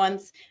quote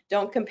once: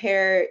 don't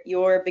compare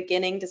your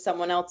beginning to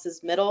someone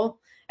else's middle.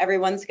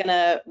 Everyone's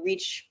gonna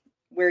reach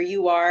where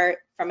you are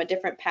from a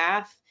different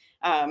path.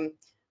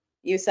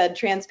 You said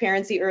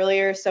transparency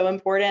earlier, so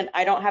important.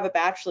 I don't have a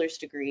bachelor's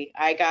degree.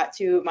 I got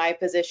to my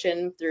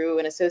position through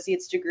an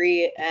associate's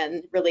degree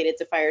and related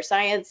to fire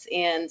science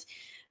and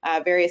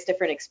various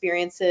different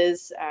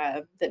experiences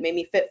that made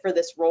me fit for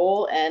this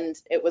role. And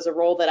it was a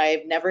role that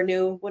I never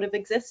knew would have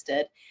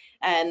existed.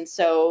 And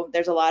so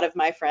there's a lot of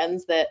my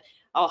friends that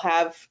all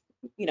have,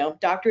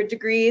 doctorate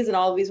degrees and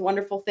all of these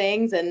wonderful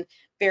things and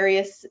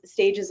various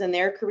stages in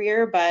their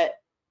career, but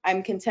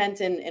I'm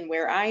content in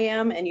where I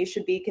am, and you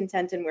should be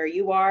content in where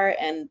you are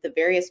and the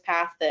various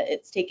path that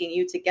it's taking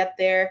you to get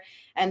there.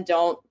 And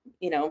don't,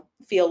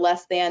 feel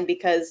less than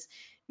because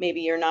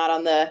maybe you're not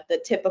on the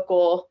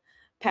typical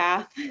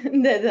path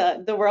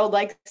that the world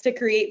likes to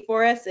create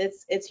for us.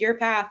 It's your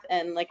path,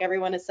 and like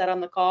everyone has said on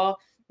the call,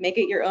 make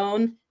it your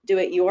own, do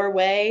it your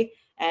way,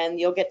 and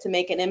you'll get to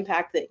make an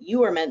impact that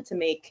you are meant to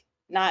make,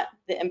 not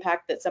the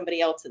impact that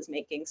somebody else is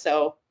making.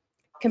 So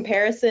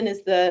comparison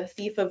is the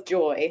thief of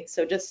joy.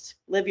 So just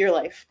live your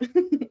life.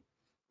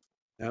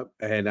 Yep.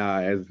 And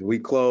as we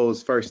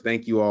close, first,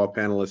 thank you all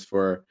panelists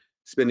for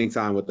spending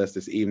time with us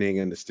this evening,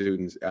 and the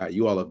students.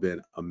 You all have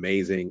been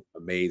amazing,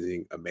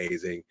 amazing,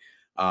 amazing.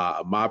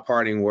 My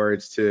parting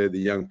words to the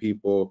young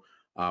people,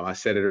 I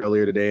said it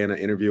earlier today in an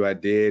interview I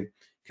did: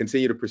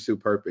 continue to pursue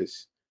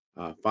purpose.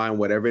 Find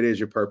whatever it is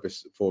you're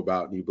purposeful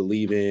about and you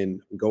believe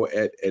in. Go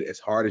at it as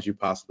hard as you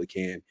possibly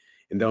can,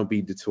 and don't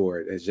be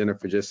detoured. As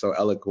Jennifer just so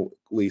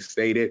eloquently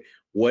stated,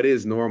 what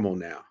is normal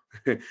now?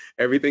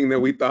 Everything that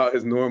we thought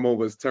is normal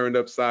was turned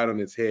upside on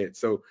its head.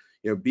 So,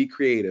 be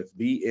creative,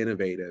 be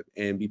innovative,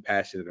 and be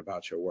passionate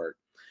about your work.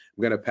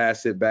 I'm going to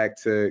pass it back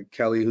to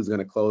Kelly, who's going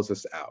to close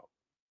us out.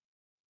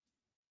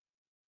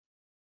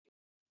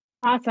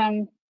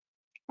 Awesome.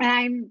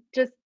 I'm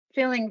just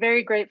feeling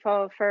very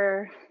grateful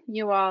for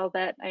you all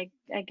that I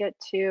get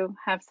to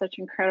have such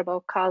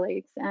incredible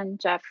colleagues, and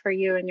Jeff, for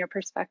you and your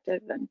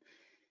perspective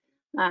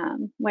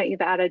and what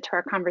you've added to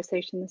our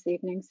conversation this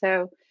evening.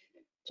 So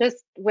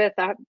just with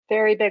a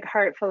very big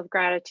heart full of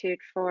gratitude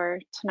for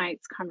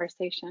tonight's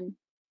conversation.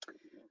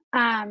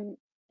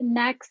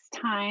 Next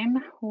time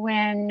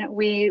when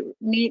we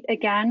meet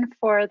again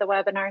for the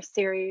webinar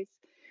series,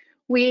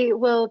 we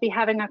will be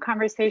having a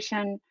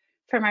conversation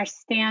from our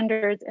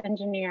standards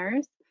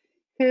engineers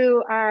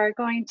who are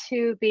going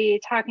to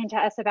be talking to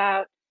us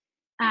about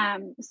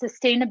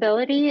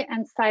sustainability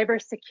and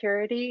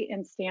cybersecurity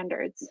in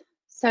standards.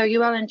 So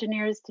UL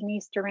engineers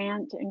Denise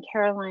Durant and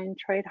Caroline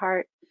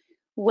Troidhart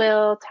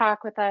will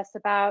talk with us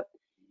about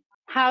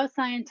how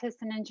scientists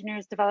and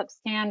engineers develop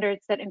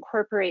standards that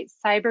incorporate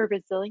cyber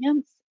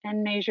resilience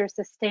and measure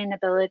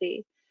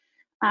sustainability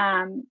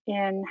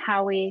in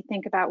how we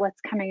think about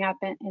what's coming up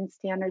in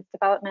standards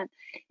development.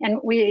 And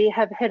we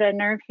have hit a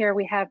nerve here.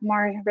 We have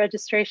more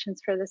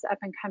registrations for this up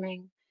and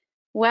coming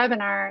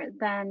webinar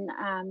than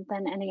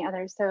any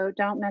other. So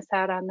don't miss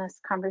out on this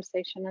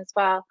conversation as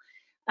well.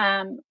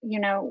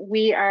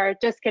 We are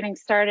just getting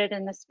started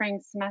in the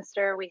spring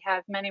semester. We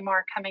have many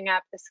more coming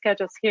up. The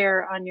schedule's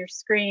here on your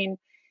screen,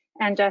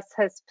 and Jess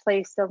has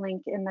placed a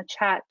link in the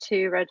chat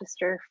to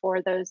register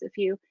for those if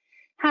you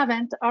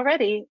haven't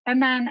already.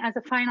 And then as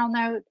a final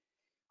note,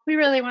 we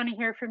really want to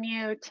hear from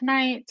you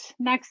tonight,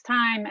 next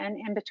time, and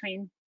in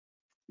between.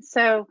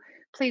 So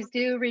please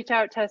do reach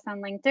out to us on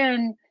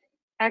LinkedIn.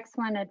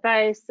 Excellent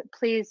advice.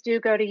 Please do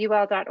go to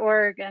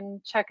ul.org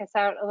and check us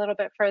out a little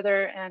bit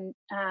further, and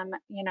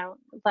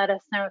let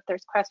us know if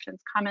there's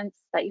questions, comments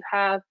that you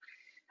have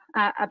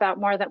about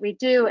more that we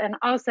do. And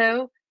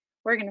also,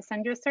 we're going to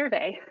send you a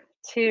survey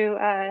to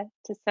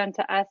send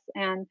to us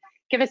and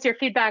give us your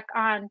feedback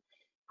on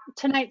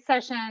tonight's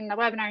session, the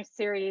webinar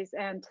series,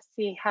 and to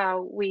see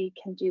how we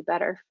can do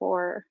better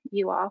for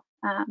you all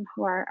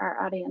who are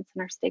our audience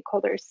and our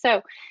stakeholders.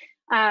 So,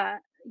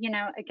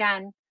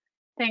 again,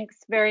 thanks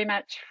very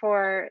much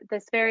for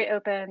this very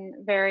open,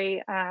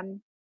 very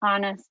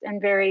honest,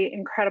 and very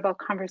incredible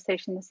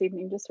conversation this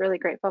evening. Just really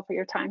grateful for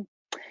your time.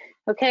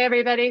 Okay,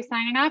 everybody,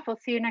 signing off. We'll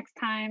see you next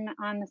time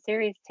on the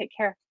series. Take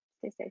care.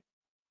 Stay safe.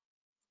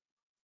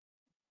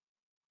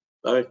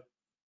 Bye.